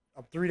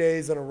 I'm 3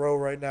 days in a row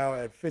right now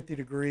at 50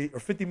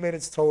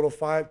 minutes total,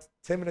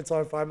 10 minutes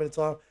on, 5 minutes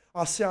off.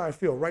 I'll see how I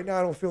feel. Right now,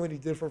 I don't feel any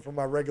different from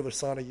my regular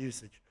sauna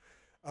usage.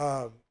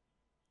 And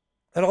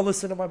I'll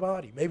listen to my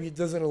body. Maybe it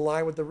doesn't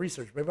align with the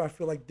research. Maybe I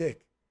feel like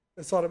dick.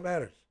 That's all that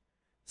matters.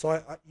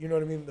 So you know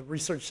what I mean? The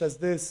research says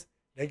this.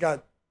 They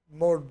got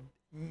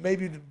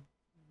maybe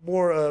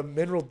more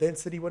mineral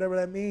density, whatever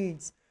that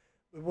means.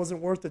 It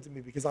wasn't worth it to me,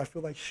 because I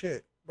feel like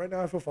shit. Right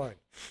now, I feel fine.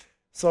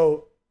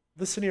 So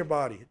listen to your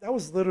body. That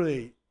was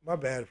literally my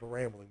bad for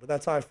rambling, but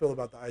that's how I feel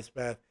about the ice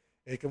bath.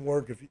 It can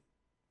work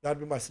that'd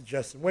be my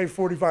suggestion. Wait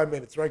 45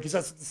 minutes, right? Because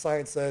that's what the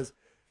science says.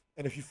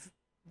 And if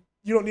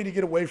you don't need to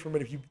get away from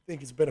it if you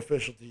think it's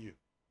beneficial to you.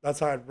 That's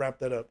how I'd wrap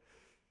that up.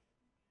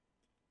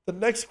 The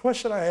next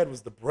question I had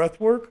was the breath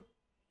work.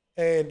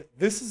 And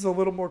this is a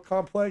little more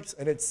complex,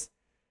 and it's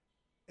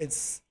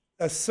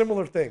a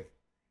similar thing.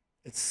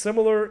 It's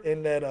similar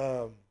in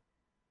that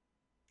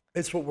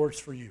it's what works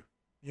for you.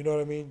 You know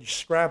what I mean? You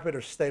scrap it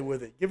or stay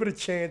with it. Give it a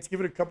chance. Give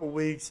it a couple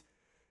weeks.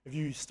 If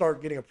you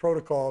start getting a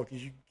protocol,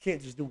 because you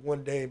can't just do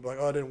one day and be like,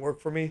 oh, it didn't work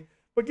for me.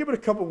 But give it a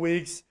couple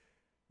weeks.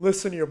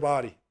 Listen to your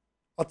body.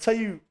 I'll tell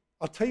you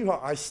how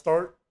I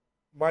start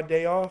my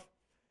day off,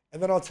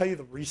 and then I'll tell you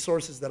the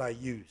resources that I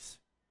use.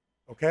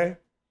 Okay?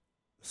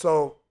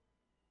 So,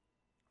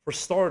 for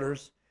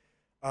starters,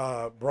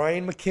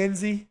 Brian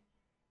McKenzie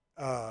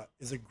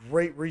is a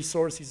great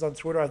resource. He's on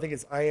Twitter. I think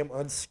it's I Am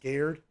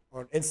Unscared.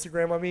 On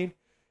Instagram, I mean.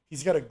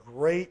 He's got a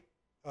great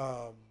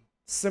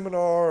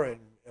seminar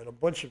and a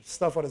bunch of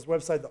stuff on his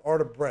website, The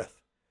Art of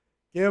Breath.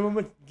 Give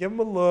him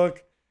a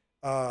look.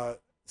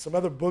 Some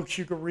other books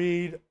you can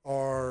read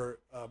are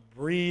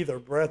Breathe or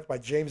Breath by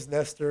James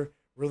Nestor.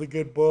 Really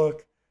good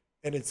book.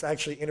 And it's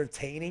actually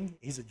entertaining.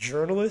 He's a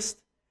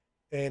journalist.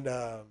 And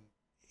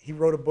he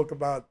wrote a book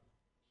about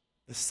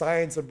the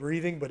science of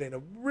breathing, but in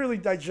a really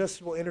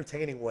digestible,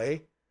 entertaining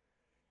way.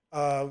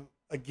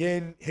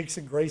 Again,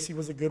 Hickson Gracie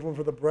was a good one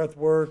for the breath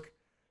work.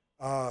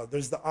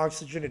 There's the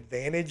Oxygen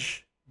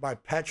Advantage by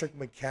Patrick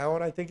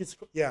McKeown, I think it's,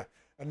 yeah,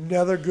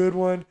 another good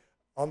one.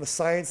 On the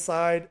science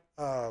side,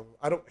 I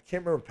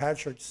can't remember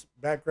Patrick's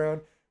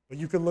background, but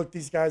you can look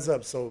these guys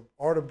up. So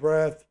Art of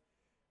Breath,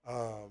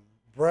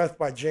 Breath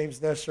by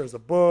James Nestor is a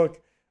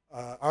book.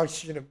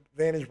 Oxygen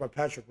Advantage by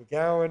Patrick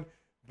McKeown.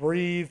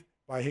 Breathe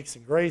by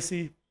Hickson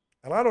Gracie.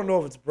 And I don't know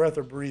if it's Breath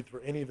or Breathe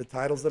for any of the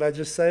titles that I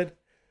just said,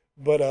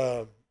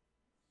 but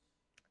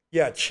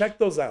yeah, check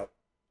those out.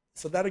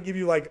 So that'll give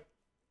you like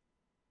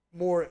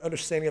more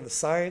understanding of the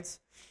science.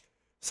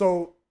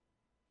 So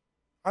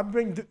I've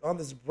been on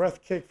this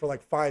breath kick for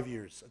like 5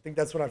 years. I think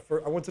that's when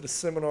I went to the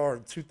seminar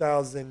in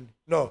 2000.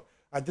 No,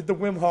 I did the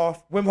Wim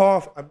Hof.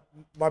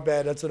 My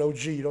bad, that's an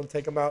OG. You don't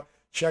take him out.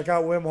 Check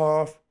out Wim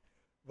Hof.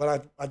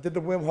 But I did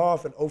the Wim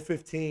Hof in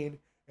 2015,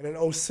 and in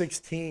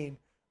 2016,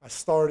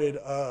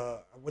 I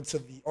went to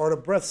the Art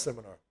of Breath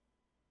seminar.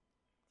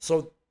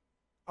 So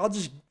I'll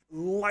just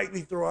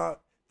lightly throw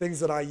out things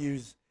that I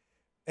use.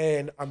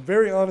 And I'm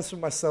very honest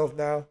with myself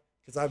now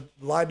because I've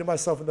lied to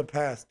myself in the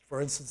past.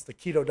 For instance, the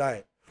keto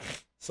diet.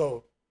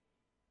 So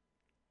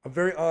I'm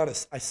very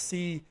honest. I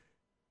see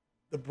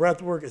the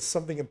breath work as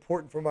something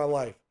important for my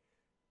life.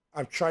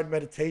 I've tried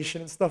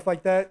meditation and stuff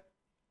like that.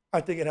 I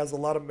think it has a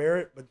lot of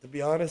merit, but to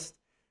be honest,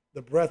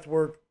 the breath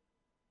work,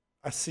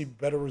 I see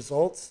better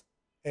results.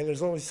 And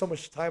there's only so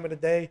much time in a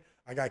day.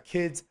 I got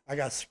kids, I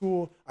got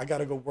school, I got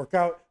to go work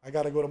out, I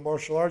got to go to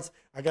martial arts,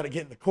 I got to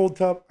get in the cold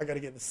tub, I got to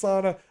get in the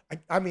sauna.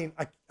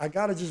 I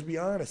got to just be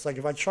honest. Like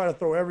if I try to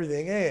throw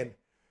everything in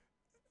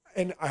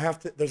and I have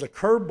to, there's a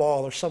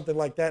curveball or something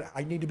like that,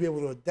 I need to be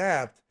able to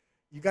adapt.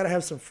 You got to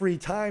have some free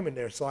time in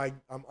there. So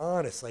I'm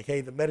honest. Like,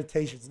 hey, the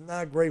meditation's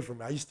not great for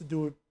me. I used to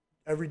do it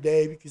every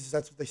day because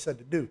that's what they said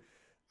to do.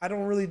 I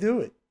don't really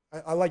do it.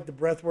 I like the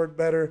breath work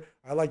better.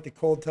 I like the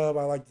cold tub.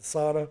 I like the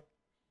sauna.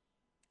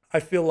 I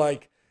feel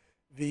like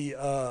the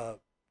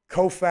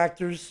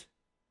cofactors,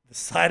 the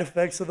side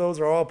effects of those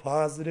are all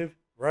positive,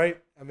 right?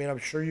 I mean, I'm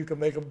sure you can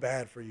make them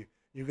bad for you.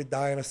 You could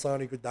die in a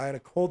sauna. You could die in a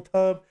cold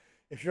tub.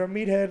 If you're a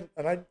meathead,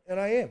 and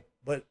I am,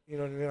 but you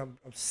know what I mean.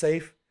 I'm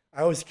safe.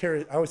 I always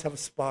carry. I always have a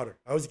spotter.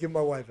 I always give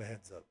my wife a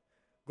heads up.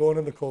 Going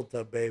in the cold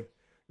tub, babe.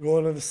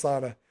 Going in the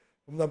sauna.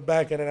 I'm not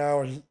back in an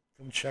hour.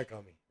 Come check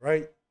on me,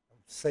 right? I'm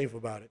safe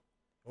about it.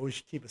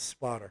 Always keep a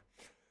spotter.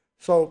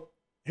 So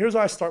here's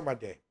how I start my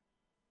day.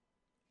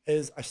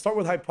 Is I start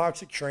with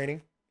hypoxic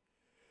training,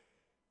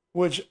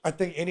 which I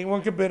think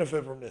anyone can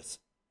benefit from this,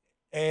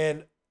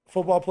 and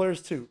football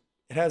players too.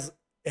 It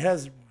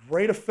has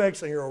great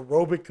effects on your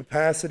aerobic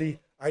capacity.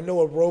 I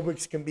know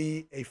aerobics can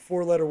be a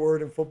four-letter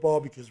word in football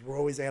because we're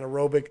always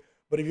anaerobic,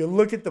 but if you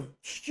look at the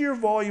sheer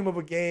volume of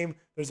a game,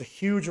 there's a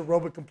huge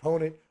aerobic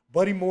component.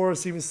 Buddy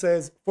Morris even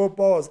says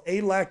football is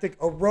alactic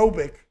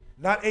aerobic,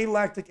 not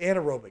alactic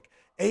anaerobic.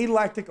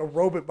 Alactic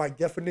aerobic by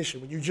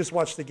definition when you just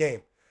watch the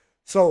game.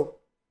 So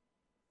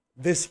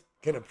this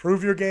can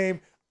improve your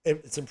game.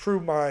 It's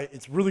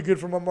really good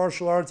for my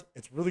martial arts.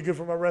 It's really good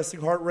for my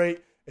resting heart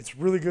rate. It's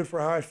really good for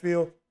how I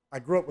feel. I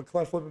grew up with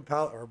cleft lip and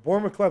palate, or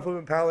born with cleft lip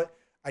and palate.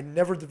 I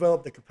never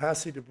developed the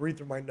capacity to breathe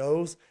through my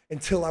nose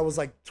until I was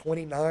like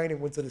 29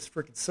 and went to this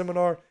freaking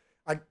seminar.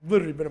 I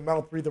literally been a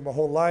mouth breather my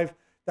whole life.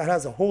 That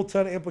has a whole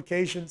ton of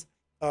implications.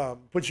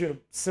 Puts you in a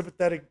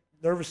sympathetic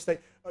nervous state,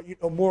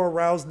 more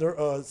aroused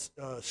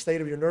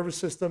state of your nervous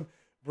system.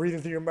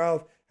 Breathing through your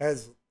mouth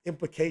has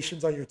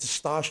implications on your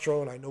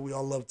testosterone. I know we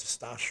all love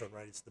testosterone,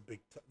 right? It's the big,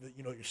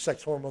 your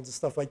sex hormones and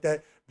stuff like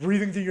that.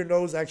 Breathing through your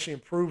nose actually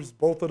improves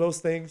both of those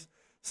things.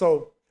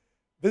 So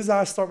this is how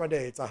I start my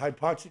day. It's a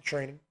hypoxic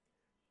training.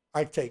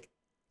 I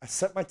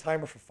set my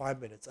timer for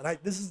 5 minutes, and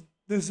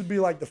this would be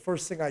like the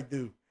first thing I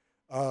do.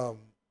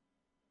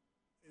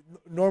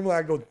 Normally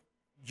I go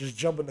just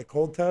jump in the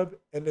cold tub,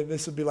 and then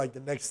this would be like the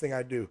next thing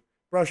I do.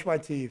 Brush my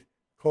teeth,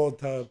 cold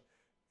tub,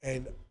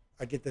 and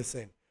I get this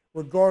in.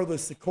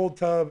 Regardless, the cold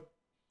tub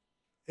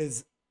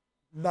is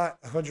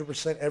not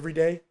 100% every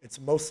day. It's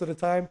most of the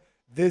time.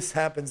 This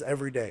happens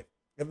every day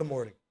in the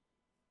morning.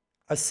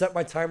 I set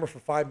my timer for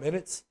 5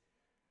 minutes.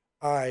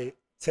 I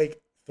take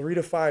 3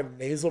 to 5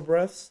 nasal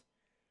breaths.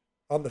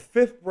 On the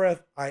 5th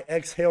breath, I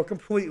exhale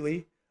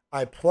completely.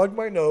 I plug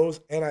my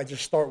nose and I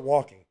just start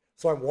walking.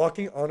 So I'm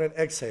walking on an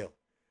exhale.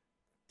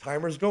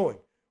 Timer's going.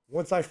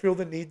 Once I feel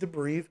the need to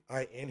breathe,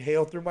 I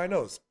inhale through my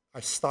nose.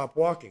 I stop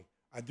walking.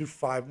 I do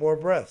 5 more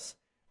breaths.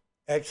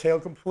 Exhale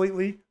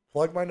completely,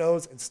 plug my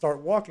nose, and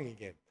start walking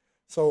again.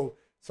 So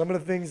some of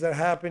the things that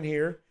happen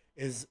here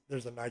is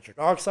there's a nitric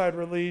oxide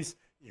release.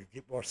 You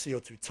get more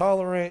CO2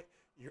 tolerant.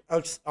 Your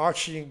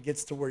oxygen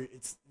gets to where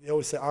they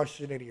always say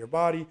oxygenating your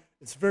body.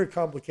 It's very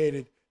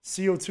complicated.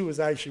 CO2 is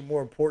actually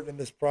more important in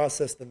this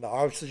process than the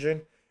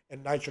oxygen,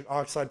 and nitric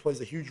oxide plays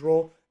a huge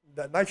role.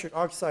 That nitric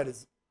oxide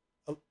is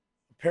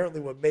apparently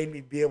what made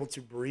me be able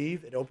to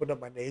breathe. It opened up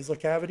my nasal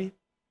cavity.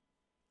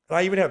 And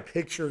I even have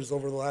pictures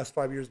over the last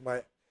 5 years.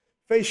 My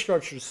face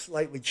structure is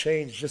slightly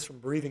changed just from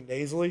breathing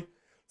nasally.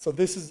 So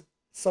this is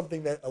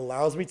something that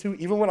allows me to,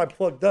 even when I'm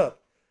plugged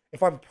up.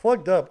 If I'm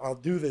plugged up, I'll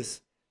do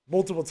this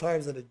multiple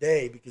times in a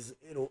day because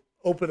it'll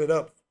open it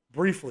up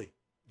briefly.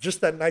 Just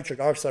that nitric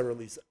oxide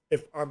release,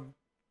 if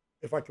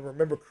I can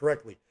remember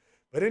correctly.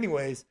 But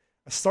anyways,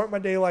 I start my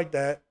day like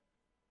that,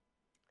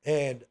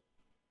 and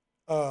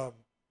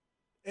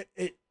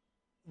it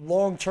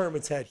long term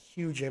it's had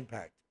huge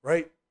impact,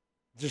 right?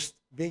 Just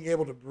being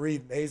able to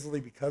breathe nasally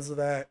because of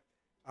that.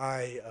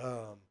 I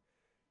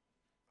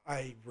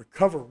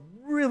recover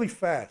really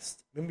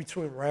fast in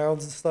between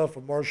rounds and stuff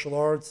of martial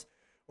arts,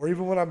 or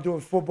even when I'm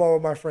doing football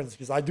with my friends,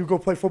 because I do go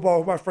play football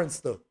with my friends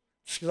still.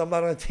 Just because I'm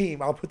not on a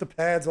team, I'll put the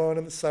pads on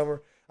in the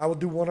summer. I will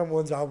do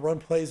one-on-ones. I'll run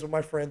plays with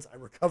my friends. I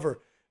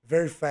recover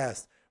very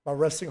fast. My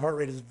resting heart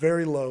rate is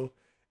very low,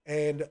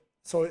 and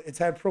so it's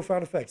had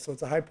profound effects. So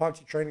it's a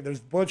hypoxic training. There's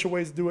a bunch of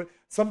ways to do it.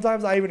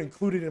 Sometimes I even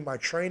include it in my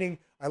training.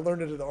 I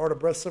learned it at the Art of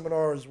Breath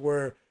seminars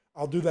where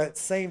I'll do that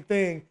same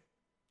thing,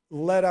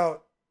 let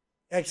out,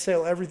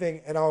 exhale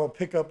everything, and I'll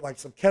pick up like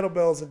some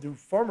kettlebells and do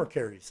farmer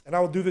carries. And I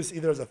will do this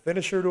either as a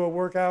finisher to a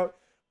workout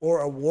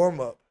or a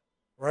warm-up,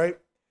 right?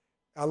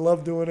 I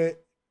love doing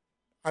it.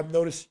 I've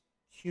noticed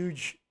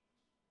huge,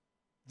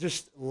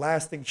 just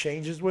lasting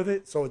changes with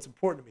it. So it's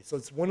important to me. So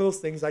it's one of those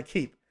things I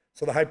keep.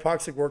 So the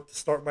hypoxic work to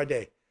start my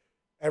day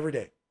every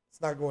day.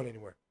 It's not going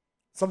anywhere.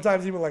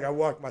 Sometimes even like I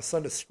walk my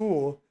son to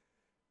school,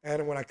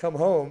 and when I come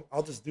home,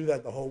 I'll just do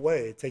that the whole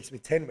way. It takes me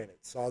 10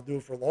 minutes, so I'll do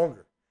it for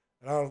longer,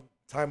 and I don't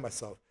time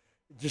myself.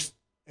 Just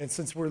and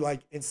since we're like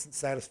instant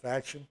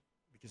satisfaction,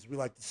 because we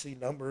like to see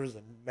numbers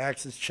and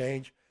maxes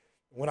change.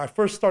 When I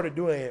first started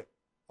doing it,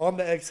 on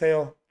the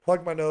exhale,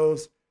 plug my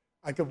nose,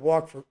 I could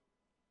walk for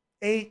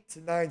 8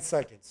 to 9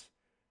 seconds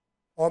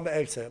on the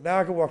exhale. Now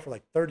I can walk for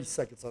like 30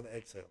 seconds on the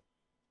exhale.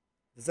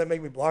 Does that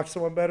make me block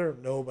someone better?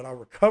 No, but I'll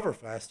recover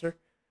faster,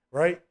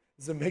 right?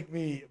 Does it make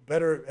me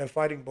better at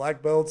fighting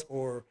black belts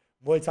or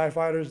Muay Thai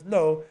fighters?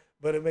 No,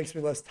 but it makes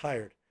me less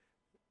tired,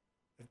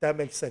 if that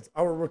makes sense.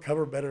 I will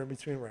recover better in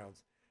between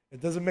rounds.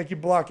 It doesn't make you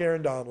block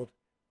Aaron Donald,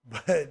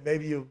 but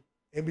maybe you,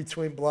 in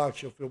between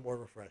blocks, you'll feel more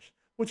refreshed,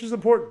 which is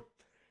important.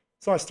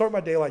 So I start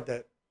my day like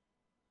that.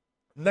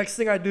 Next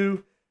thing I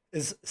do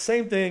is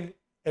same thing,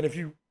 and if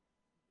you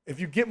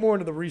get more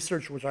into the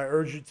research, which I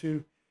urge you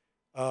to,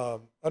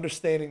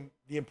 understanding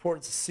the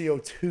importance of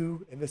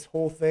CO2 in this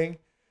whole thing.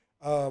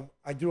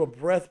 I do a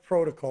breath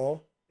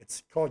protocol.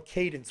 It's called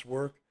cadence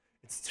work.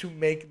 It's to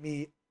make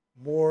me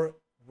more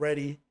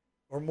ready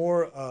or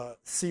more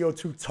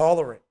CO2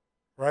 tolerant,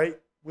 right?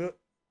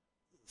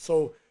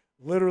 So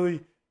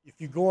literally,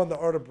 if you go on the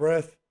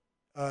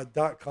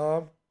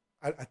artofbreath.com,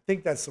 I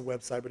think that's the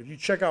website, but if you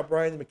check out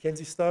Brian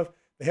McKenzie stuff,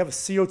 they have a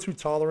CO2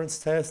 tolerance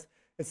test.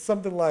 It's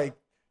something like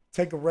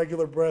take a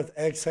regular breath,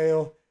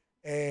 exhale,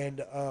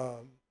 and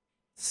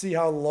see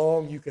how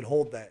long you can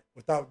hold that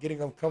without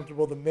getting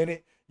uncomfortable. The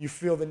minute you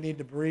feel the need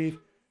to breathe,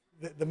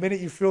 the minute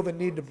you feel the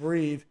need to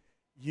breathe,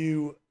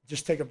 you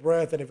just take a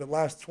breath. And if it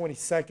lasts 20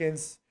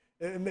 seconds,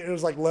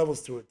 there's like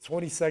levels to it.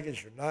 20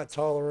 seconds, you're not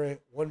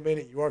tolerant. 1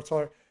 minute, you are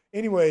tolerant.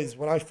 Anyways,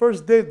 when I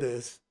first did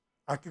this,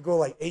 I could go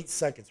like 8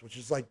 seconds, which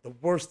is like the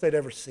worst I'd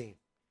ever seen.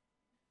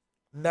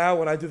 Now,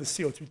 when I do the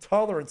CO2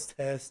 tolerance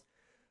test,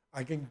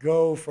 I can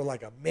go for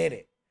like a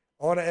minute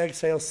on an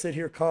exhale, sit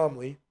here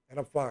calmly, and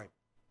I'm fine.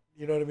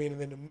 You know what I mean?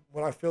 And then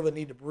when I feel the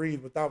need to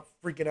breathe without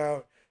freaking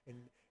out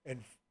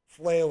and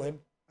flailing,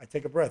 I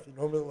take a breath. It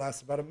normally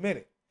lasts about a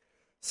minute.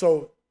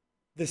 So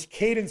this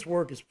cadence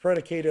work is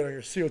predicated on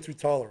your CO2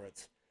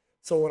 tolerance.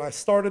 So when I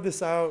started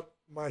this out,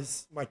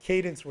 my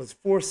cadence was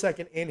 4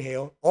 second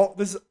inhale.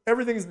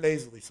 Everything is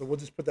nasally, so we'll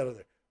just put that in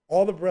there.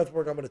 All the breath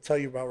work I'm going to tell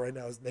you about right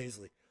now is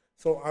nasally.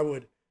 So I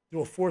would do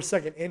a 4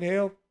 second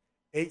inhale,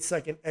 8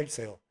 second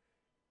exhale.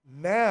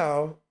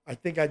 Now I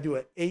think I do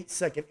an 8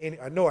 second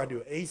I know I do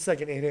an 8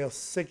 second inhale,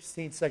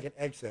 16 second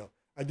exhale.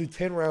 I do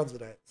 10 rounds of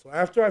that. So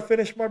after I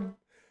finish my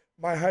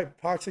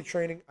hypoxic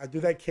training, I do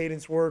that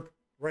cadence work.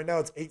 Right now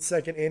it's 8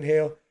 second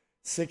inhale,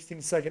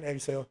 16 second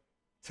exhale,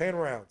 10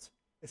 rounds.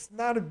 It's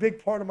not a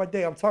big part of my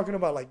day. I'm talking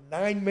about like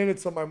 9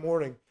 minutes of my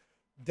morning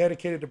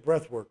dedicated to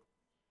breath work.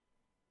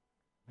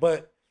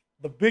 But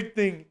the big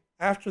thing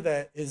after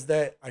that is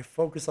that I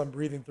focus on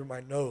breathing through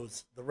my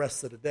nose the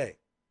rest of the day.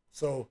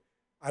 So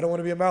I don't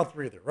want to be a mouth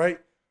breather, right?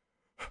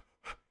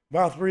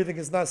 Mouth breathing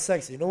is not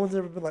sexy. No one's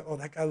ever been like, "Oh,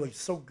 that guy looks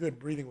so good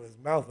breathing with his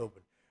mouth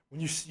open."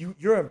 When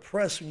you're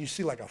impressed when you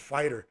see like a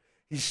fighter,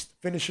 he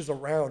finishes a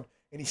round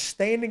and he's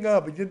standing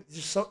up. He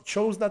just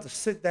chose not to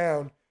sit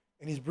down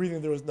and he's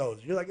breathing through his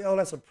nose. You're like, "Oh,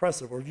 that's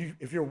impressive." Or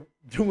if you're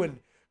doing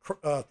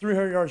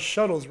 300-yard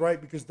shuttles,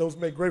 right? Because those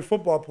make great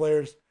football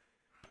players.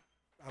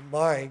 I'm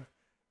lying.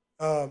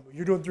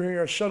 You're doing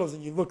 300-yard shuttles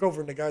and you look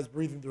over and the guy's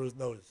breathing through his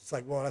nose. It's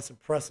like, well, that's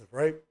impressive,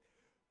 right?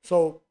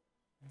 So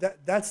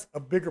that's a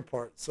bigger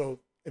part. So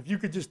if you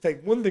could just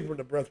take one thing from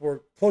the breath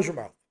work, close your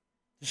mouth.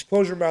 Just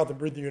close your mouth and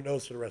breathe through your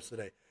nose for the rest of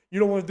the day. You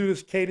don't want to do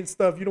this cadence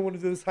stuff. You don't want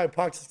to do this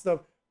hypoxic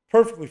stuff.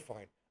 Perfectly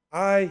fine.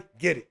 I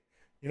get it.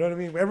 You know what I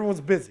mean?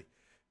 Everyone's busy.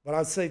 But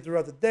I'd say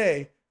throughout the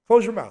day,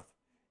 close your mouth.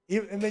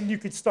 And then you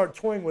could start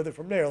toying with it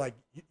from there. Like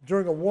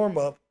during a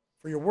warm-up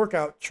for your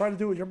workout, try to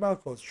do it with your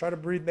mouth closed. Try to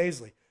breathe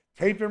nasally.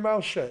 Tape your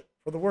mouth shut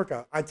for the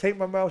workout. I tape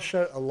my mouth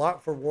shut a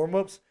lot for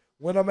warm-ups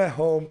when I'm at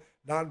home,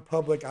 not in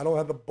public. I don't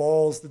have the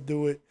balls to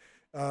do it.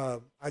 I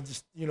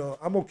just,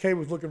 I'm okay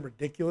with looking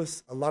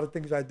ridiculous. A lot of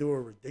things I do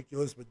are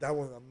ridiculous, but that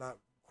one I'm not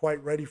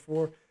quite ready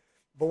for.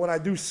 But when I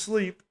do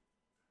sleep,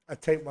 I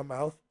tape my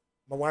mouth.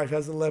 My wife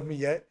hasn't left me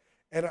yet.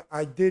 And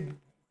I did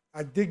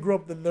grow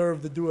up the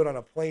nerve to do it on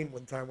a plane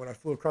one time when I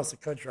flew across the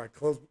country. I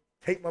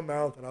taped my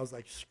mouth, and I was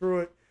like, screw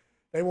it.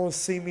 They won't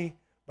see me,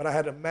 but I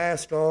had a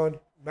mask on,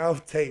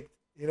 mouth taped.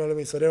 You know what I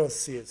mean? So they don't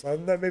see it. So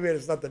maybe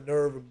it's not the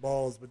nerve and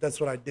balls, but that's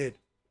what I did.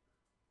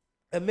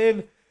 And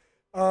then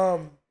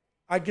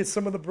I get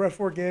some of the breath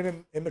work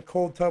in the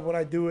cold tub when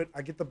I do it.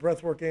 I get the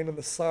breath work in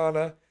the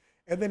sauna.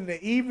 And then in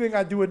the evening,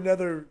 I do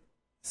another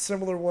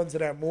similar ones to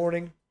that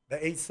morning,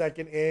 the 8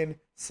 second in,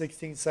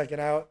 16 second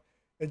out.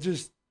 I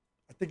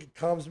think it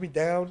calms me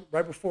down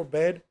right before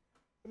bed.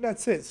 And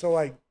that's it. So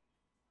like,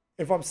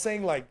 if I'm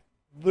saying like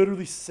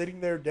literally sitting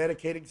there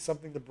dedicating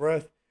something to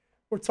breath,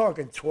 we're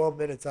talking 12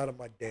 minutes out of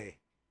my day.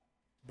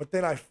 But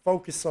then I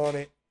focus on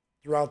it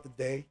throughout the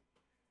day.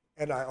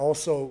 And I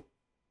also,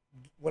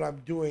 when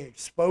I'm doing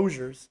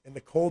exposures in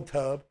the cold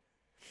tub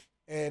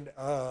and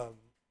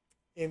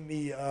in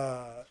the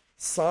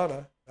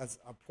sauna,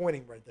 I'm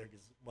pointing right there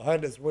because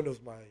behind this window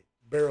is my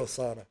barrel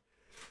sauna.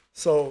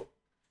 So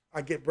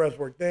I get breath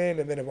work then,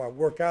 and then if I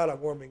work out,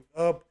 I'm warming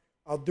up.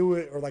 I'll do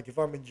it, or like if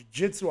I'm in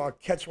jiu-jitsu, I'll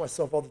catch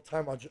myself all the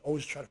time. I'll just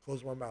always try to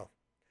close my mouth.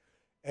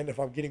 And if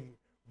I'm getting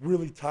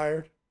really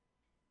tired,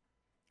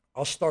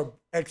 I'll start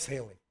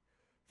exhaling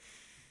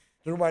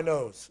through my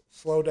nose,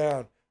 slow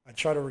down. I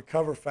try to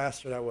recover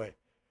faster that way.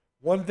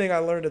 One thing I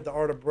learned at the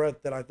Art of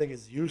Breath that I think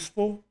is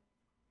useful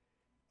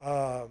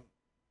um,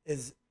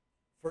 is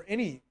for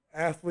any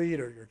athlete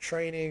or you're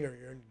training or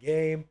you're in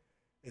game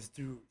is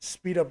to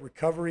speed up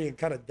recovery and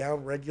kind of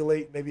down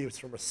regulate. Maybe it's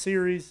from a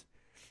series,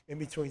 in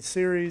between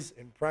series,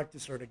 in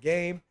practice or in a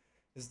game,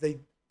 is they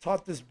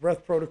taught this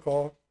breath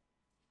protocol,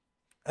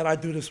 and I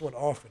do this one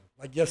often.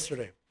 Like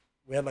yesterday,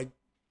 we had like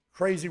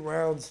crazy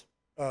rounds,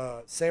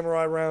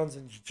 samurai rounds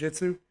in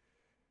jiu-jitsu,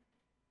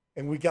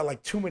 and we got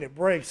like 2 minute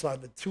breaks. So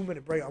on the 2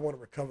 minute break, I want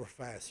to recover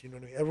fast. You know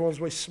what I mean? Everyone's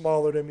way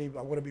smaller than me, but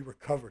I want to be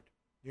recovered.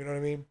 You know what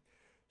I mean?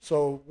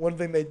 So one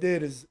thing they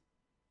did is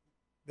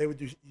they would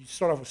do. You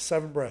start off with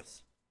 7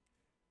 breaths,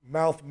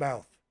 mouth,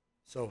 mouth.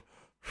 So,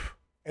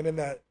 and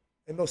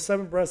in those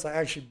 7 breaths, I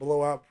actually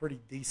blow out pretty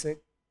decent.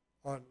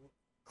 On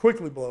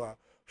quickly blow out.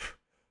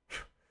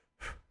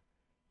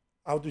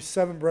 I'll do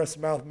 7 breaths,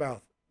 mouth,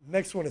 mouth.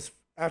 Next one is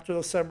after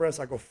those 7 breaths,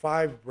 I go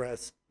 5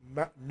 breaths,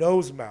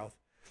 nose, mouth.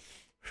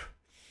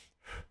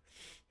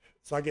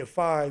 So I get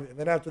 5, and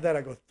then after that,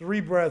 I go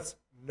 3 breaths,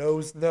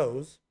 nose,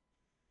 nose.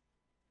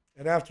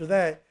 And after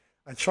that,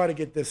 I try to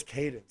get this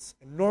cadence.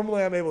 And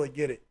normally I'm able to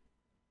get it.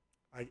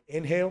 I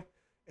inhale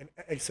and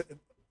exhale.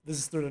 This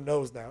is through the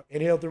nose now.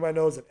 Inhale through my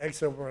nose and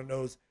exhale through my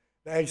nose.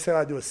 The exhale,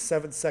 I do a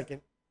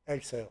 7-second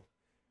exhale.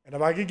 And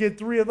if I could get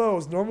 3 of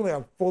those, normally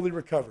I'm fully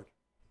recovered.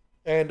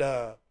 And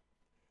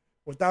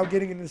without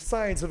getting into the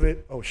science of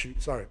it, oh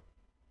shoot, sorry.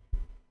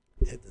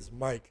 Hit this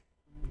mic.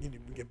 We need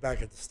to get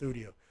back at the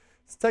studio.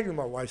 It's technically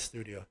my wife's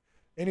studio.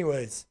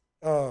 Anyways,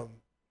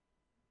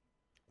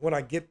 when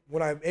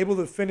I'm able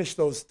to finish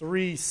those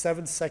 3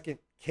 7-second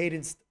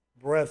cadenced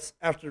breaths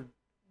after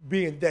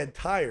being dead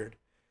tired,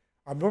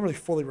 I'm normally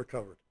fully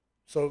recovered.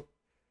 So,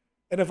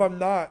 and if I'm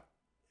not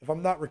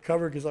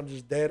recovered because I'm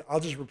just dead, I'll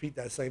just repeat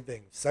that same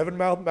thing: 7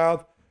 mouth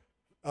mouth,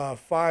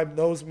 5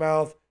 nose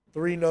mouth,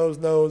 3 nose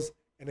nose,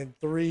 and then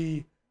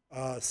 3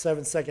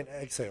 7-second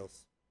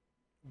exhales.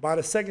 By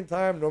the second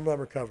time, normally I'm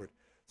recovered.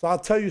 So I'll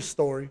tell you a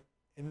story,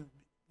 and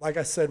like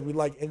I said, we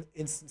like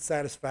instant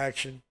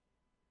satisfaction.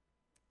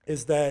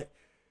 Is that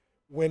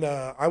when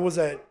I was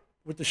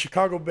with the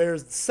Chicago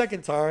Bears the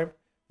second time,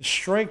 the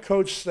strength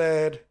coach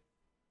said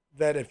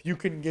that if you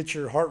can get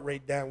your heart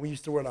rate down, we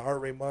used to wear the heart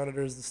rate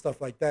monitors and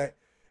stuff like that.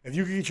 If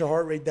you can get your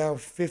heart rate down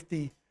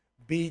 50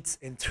 beats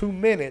in 2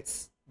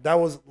 minutes, that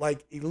was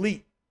like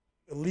elite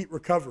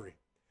recovery.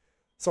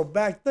 So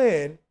back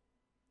then,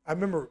 I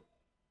remember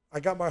I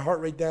got my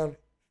heart rate down.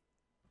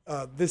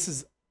 This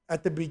is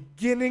at the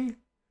beginning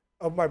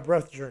of my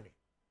breath journey.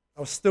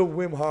 I was still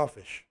Wim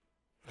Hofish.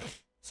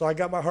 So I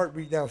got my heart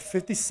rate down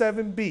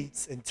 57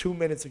 beats in 2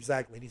 minutes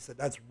exactly. And he said,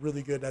 that's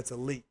really good. That's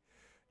elite.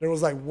 There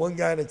was like one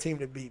guy on the team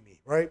that beat me,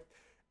 right?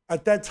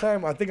 At that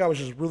time, I think I was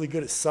just really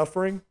good at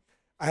suffering.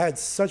 I had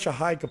such a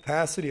high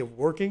capacity of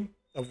working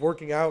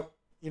out,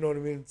 you know what I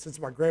mean? Since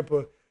my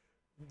grandpa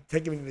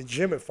taking me to the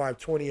gym at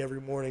 5:20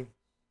 every morning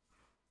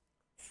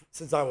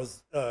since I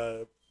was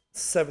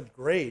 7th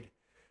grade.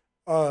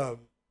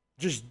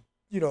 Just,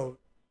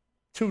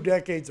 2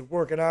 decades of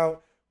working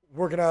out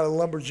at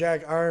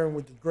Lumberjack Iron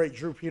with the great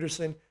Drew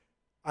Peterson.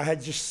 I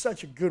had just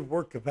such a good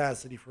work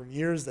capacity from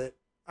years that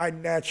I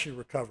naturally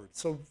recovered.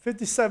 So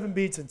 57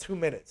 beats in 2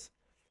 minutes.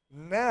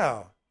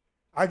 Now,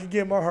 I could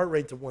get my heart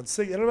rate to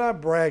 160. And I'm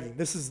not bragging.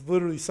 This is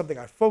literally something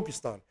I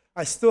focused on.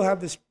 I still have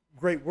this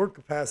great work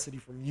capacity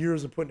from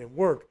years of putting in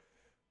work.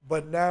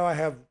 But now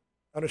I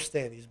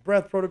understand these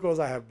breath protocols.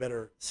 I have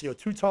better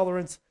CO2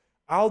 tolerance.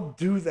 I'll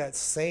do that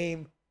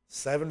same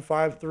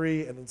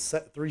 7-5-3 and then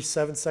 3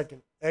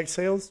 7-second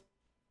exhales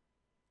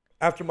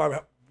after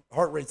my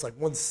heart rate's like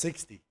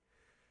 160.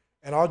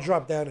 And I'll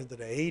drop down into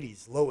the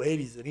 80s, low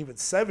 80s, and even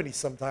 70s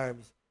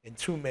sometimes in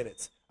 2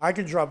 minutes. I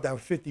can drop down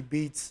 50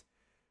 beats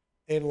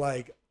in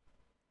like,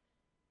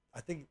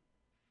 I think,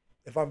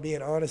 if I'm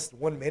being honest,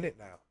 1 minute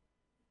now.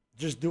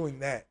 Just doing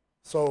that.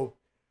 So,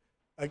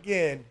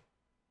 again,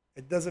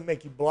 it doesn't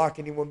make you block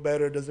anyone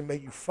better. It doesn't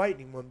make you fight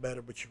anyone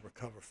better, but you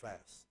recover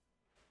fast.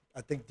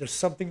 I think there's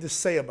something to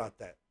say about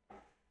that.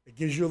 It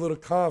gives you a little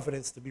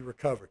confidence to be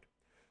recovered.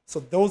 So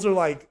those are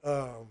like,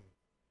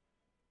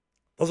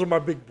 those are my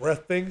big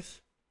breath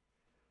things.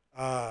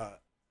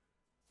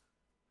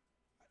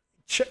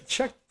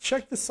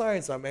 Check the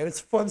science out, man. It's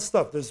fun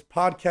stuff. There's a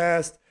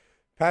podcast.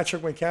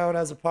 Patrick McCown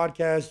has a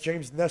podcast.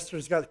 James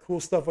Nestor's got cool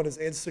stuff on his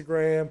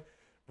Instagram.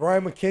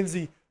 Brian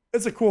McKenzie,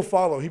 it's a cool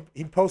follow.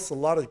 He posts a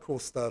lot of cool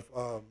stuff.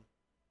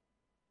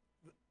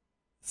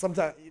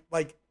 Sometimes,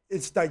 like,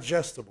 it's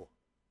digestible.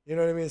 You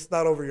know what I mean? It's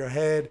not over your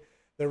head.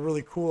 They're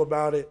really cool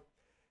about it.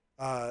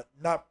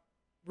 Not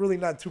really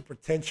not too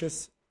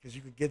pretentious because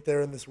you could get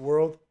there in this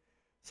world.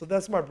 So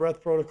that's my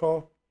breath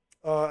protocol.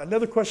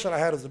 Another question I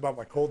had is about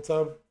my cold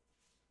tub.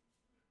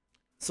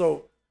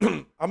 So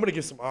I'm gonna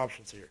give some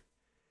options here.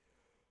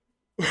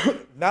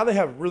 Now they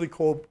have really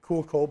cool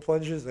cold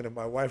plunges, and if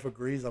my wife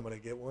agrees, I'm gonna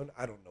get one.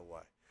 I don't know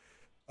why.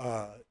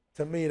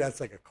 To me, that's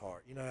like a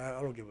car. You know,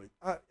 I don't give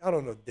a, I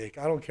don't know, dick.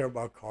 I don't care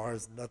about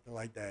cars, nothing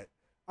like that.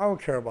 I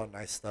don't care about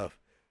nice stuff,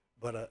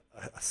 but a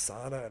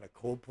sauna and a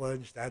cold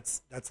plunge,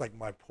 that's like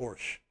my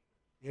Porsche.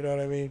 You know what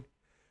I mean?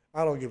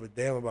 I don't give a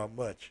damn about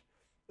much.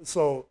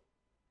 So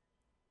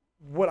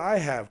what I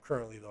have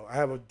currently though, I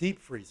have a deep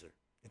freezer.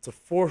 It's a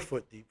 4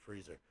 foot deep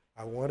freezer.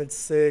 I wanted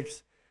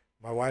six.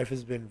 My wife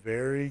has been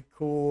very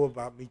cool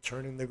about me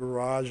turning the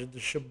garage into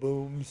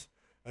shabooms,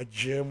 a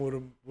gym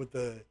with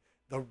the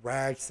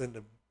racks and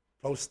the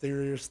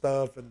posterior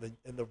stuff and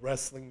the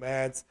wrestling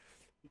mats.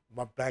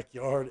 My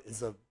backyard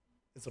is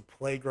a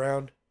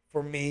playground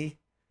for me.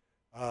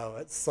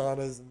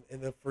 Saunas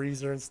in the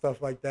freezer and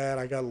stuff like that.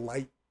 I got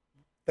light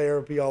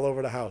therapy all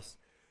over the house.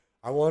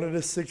 I wanted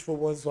a 6 foot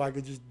one so I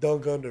could just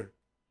dunk under.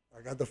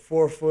 I got the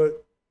 4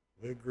 foot.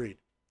 We agreed.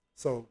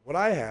 So what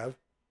I have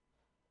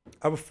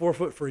a 4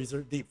 foot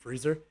freezer, deep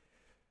freezer.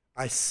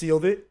 I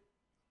sealed it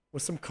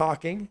with some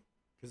caulking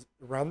because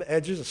around the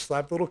edges, I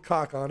slapped a little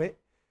caulk on it.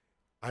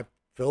 I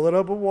fill it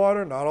up with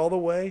water, not all the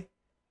way,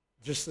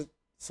 just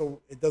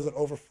so it doesn't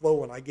overflow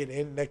when I get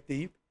in neck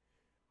deep,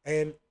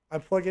 and I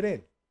plug it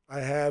in. I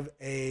have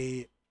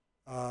a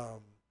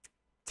um,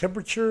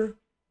 temperature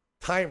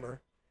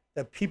timer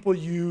that people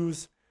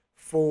use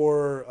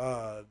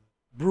for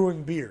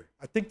brewing beer.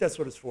 I think that's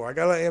what it's for. I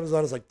got it on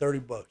Amazon. It's like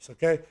 $30.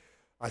 Okay,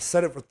 I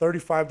set it for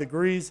 35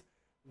 degrees.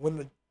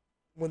 When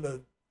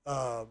the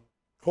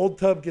cold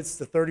tub gets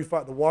to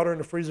 35, the water in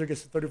the freezer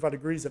gets to 35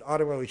 degrees, it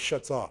automatically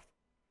shuts off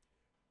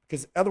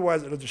because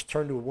otherwise it'll just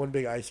turn to a one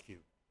big ice cube.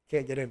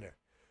 Can't get in there.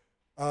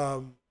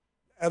 Um,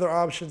 Other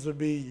options would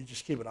be you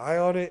just keep an eye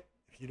on it.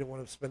 If you didn't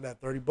want to spend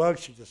that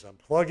 $30, you just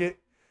unplug it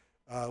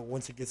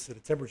once it gets to the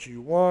temperature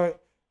you want,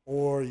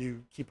 or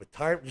you keep a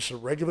timer, just a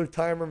regular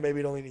timer. Maybe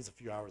it only needs a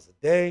few hours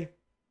a day.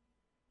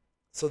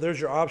 So there's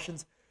your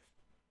options.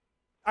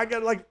 I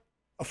got like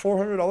a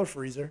 $400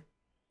 freezer.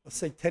 Let's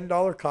say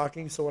 $10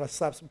 caulking. So when I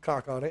slap some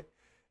caulk on it,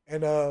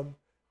 and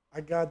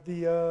I got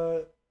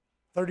the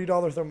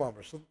 $30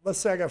 thermometer. So let's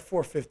say I got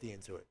 450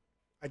 into it.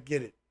 I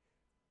get it.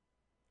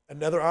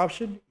 Another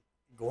option,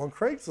 go on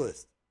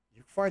Craigslist.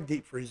 You can find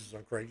deep freezers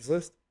on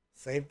Craigslist.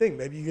 Same thing.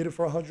 Maybe you get it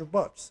for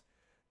 $100.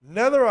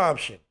 Another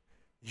option,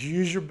 you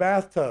use your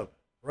bathtub,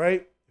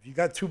 right? If you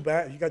got two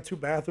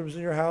bathrooms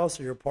in your house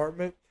or your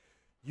apartment,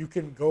 you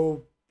can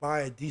go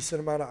buy a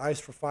decent amount of ice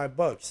for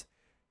 $5.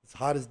 It's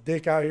hot as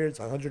dick out here. It's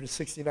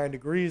 169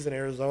 degrees in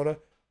Arizona.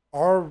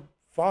 Our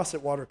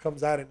faucet water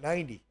comes out at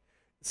 90,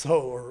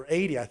 so or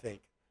 80, I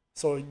think.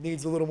 So it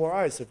needs a little more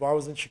ice. If I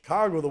was in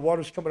Chicago, the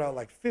water's coming out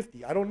like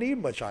 50. I don't need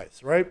much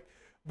ice, right?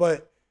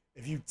 But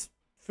if you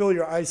fill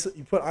your ice,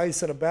 you put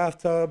ice in a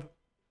bathtub,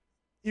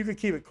 you can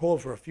keep it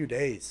cold for a few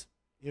days.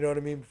 You know what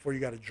I mean? Before you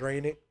got to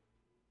drain it.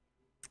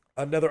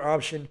 Another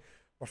option,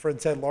 my friend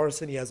Ted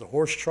Larson, he has a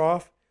horse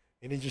trough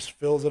and he just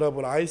fills it up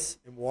with ice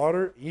and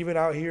water. Even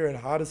out here in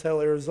hot as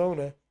hell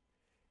Arizona,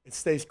 it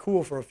stays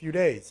cool for a few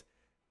days.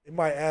 It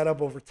might add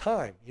up over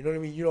time. You know what I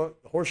mean?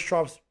 The horse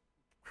trough's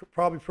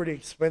probably pretty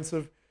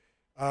expensive,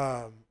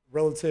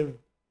 relative,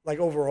 like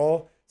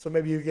overall. So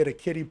maybe you get a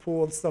kiddie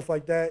pool and stuff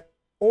like that.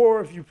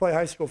 Or if you play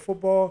high school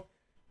football,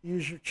 you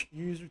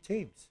use your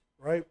teams,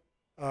 right?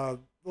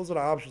 Those are the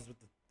options with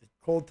the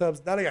cold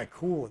tubs. Now they got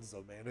cool ones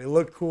though, man. They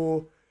look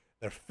cool.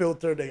 They're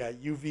filtered. They got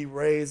UV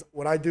rays.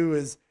 What I do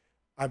is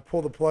I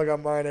pull the plug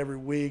on mine every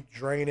week,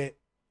 drain it,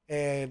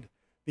 and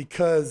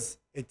because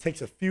it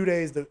takes a few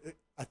days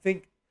I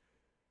think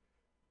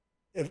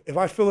if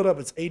I fill it up,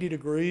 it's 80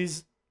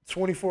 degrees.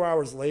 24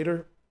 hours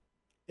later,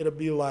 it'll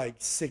be like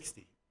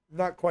 60.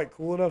 Not quite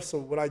cool enough. So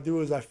what I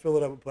do is I fill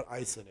it up and put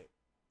ice in it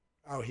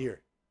out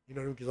here, you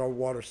know, because our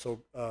water's so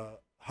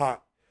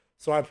hot.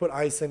 So I put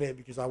ice in it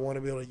because I want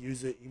to be able to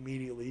use it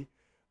immediately.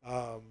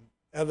 Um,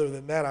 Other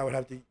than that, I would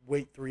have to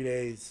wait 3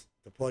 days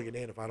to plug it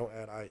in if I don't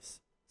add ice.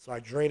 So I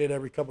drain it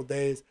every couple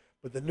days.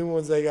 But the new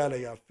ones they got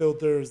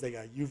filters, they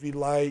got UV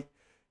light,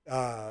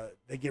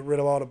 they get rid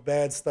of all the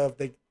bad stuff.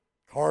 They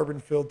carbon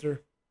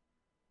filter,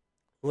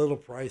 a little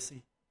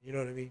pricey, you know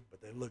what I mean?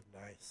 But they look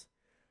nice.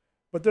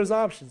 But there's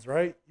options,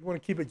 right? You want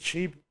to keep it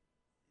cheap.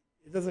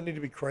 It doesn't need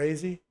to be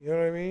crazy, you know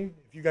what I mean?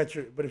 If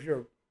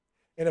you're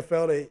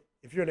NFL,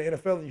 if you're in the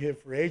NFL and you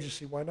hit free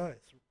agency, why not?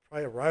 It's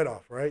probably a write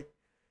off, right?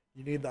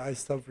 You need the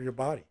ice tub for your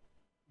body.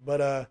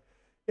 But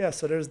yeah,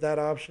 so there's that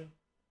option.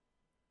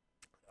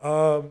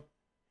 Um,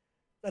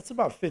 that's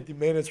about 50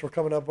 minutes we're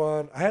coming up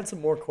on. I had some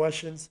more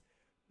questions,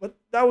 but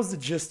that was the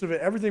gist of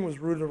it. Everything was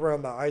rooted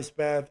around the ice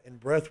bath and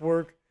breath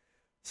work.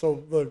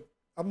 So look,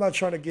 I'm not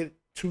trying to get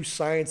too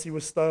sciencey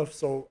with stuff,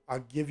 so I'll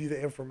give you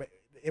the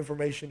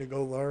information to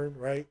go learn,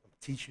 right?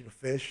 Teach you to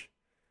fish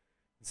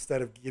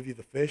instead of give you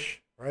the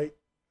fish, right?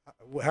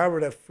 However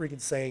that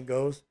freaking saying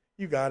goes,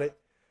 you got it.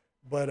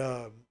 But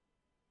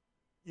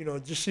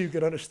just so you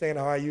can understand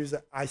how I use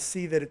it, I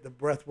see that the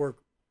breath work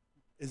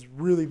is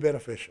really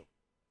beneficial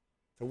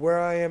to where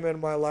I am in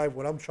my life,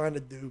 what I'm trying to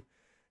do.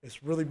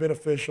 It's really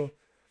beneficial.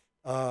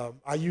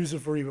 I use it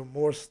for even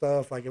more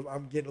stuff. Like if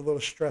I'm getting a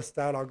little stressed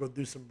out, I'll go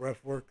do some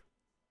breath work.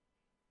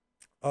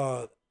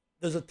 Uh,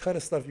 there's a ton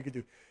of stuff you could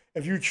do.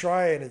 If you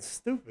try it and it's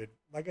stupid,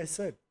 like I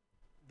said,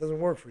 it doesn't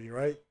work for you,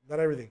 right? Not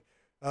everything.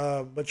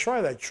 But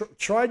try that.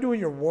 Try doing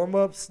your warm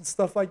ups and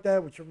stuff like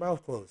that with your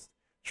mouth closed.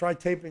 Try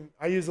taping.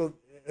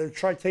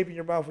 Try taping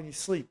your mouth when you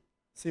sleep.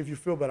 See if you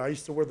feel better. I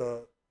used to wear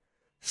the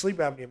sleep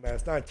apnea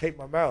mask. Now I tape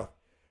my mouth.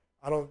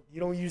 I don't. You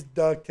don't use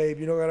duct tape.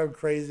 You don't gotta go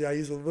crazy. I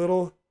use a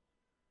little,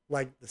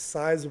 like the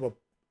size of a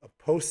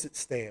postage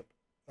stamp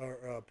or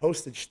a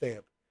postage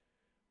stamp,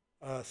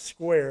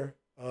 square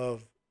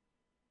of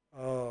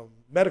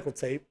medical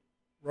tape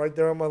right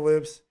there on my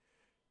lips.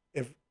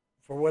 If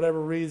for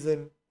whatever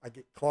reason I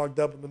get clogged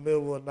up in the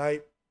middle of the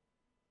night,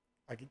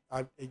 I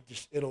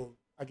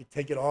could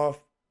take it off.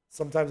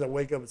 Sometimes I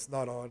wake up, it's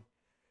not on.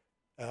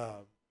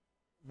 Um,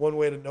 One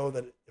way to know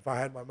that if I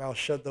had my mouth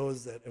shut though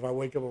is that if I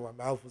wake up and my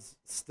mouth was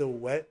still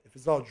wet, if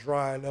it's all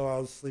dry, I know I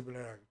was sleeping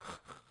there.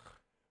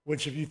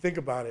 Which, if you think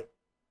about it,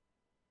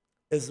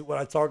 is what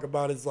I talk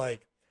about is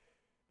like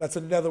that's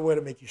another way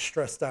to make you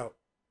stressed out,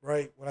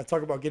 right? When I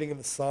talk about getting in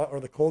the sun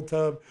or the cold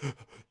tub,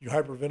 you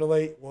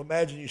hyperventilate. Well,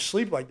 imagine you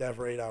sleep like that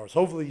for 8 hours.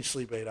 Hopefully, you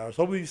sleep 8 hours.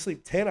 Hopefully, you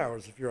sleep 10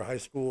 hours if you're a high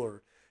school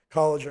or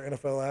college or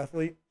NFL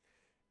athlete.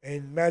 And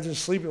imagine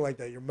sleeping like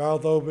that, your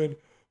mouth open,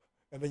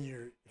 and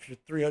then if you're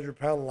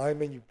 300-pound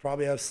lineman, you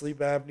probably have sleep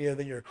apnea.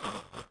 Then you're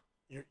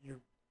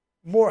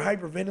more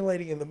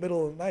hyperventilating in the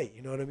middle of the night.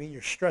 You know what I mean?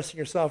 You're stressing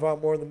yourself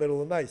out more in the middle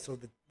of the night. So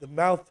the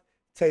mouth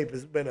tape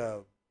has been a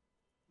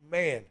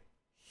man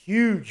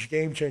huge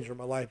game changer in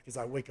my life because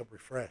I wake up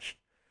refreshed.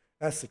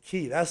 That's the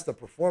key. That's the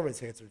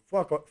performance enhancer.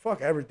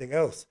 Fuck everything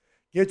else.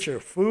 Get your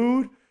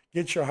food,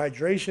 get your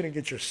hydration, and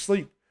get your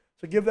sleep.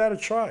 So give that a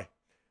try.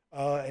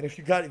 And if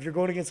you're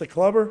going against a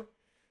clubber,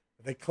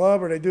 if they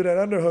club or they do that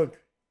underhook,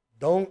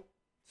 don't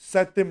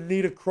set them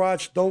knee to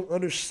crotch. Don't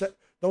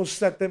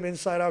set them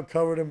inside out.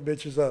 Cover them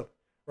bitches up,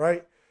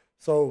 right?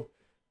 So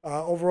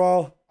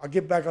overall, I'll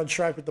get back on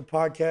track with the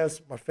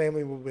podcast. My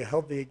family will be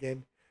healthy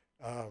again.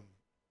 Um,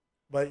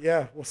 but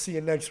yeah, we'll see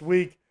you next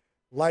week.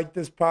 Like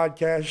this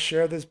podcast,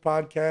 share this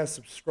podcast,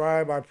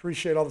 subscribe. I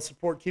appreciate all the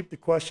support. Keep the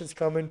questions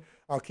coming.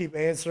 I'll keep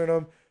answering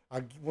them.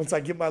 Once I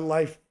get my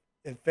life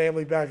and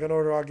family back in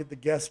order, I'll get the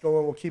guests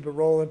going. We'll keep it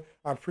rolling.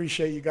 I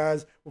appreciate you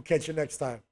guys. We'll catch you next time.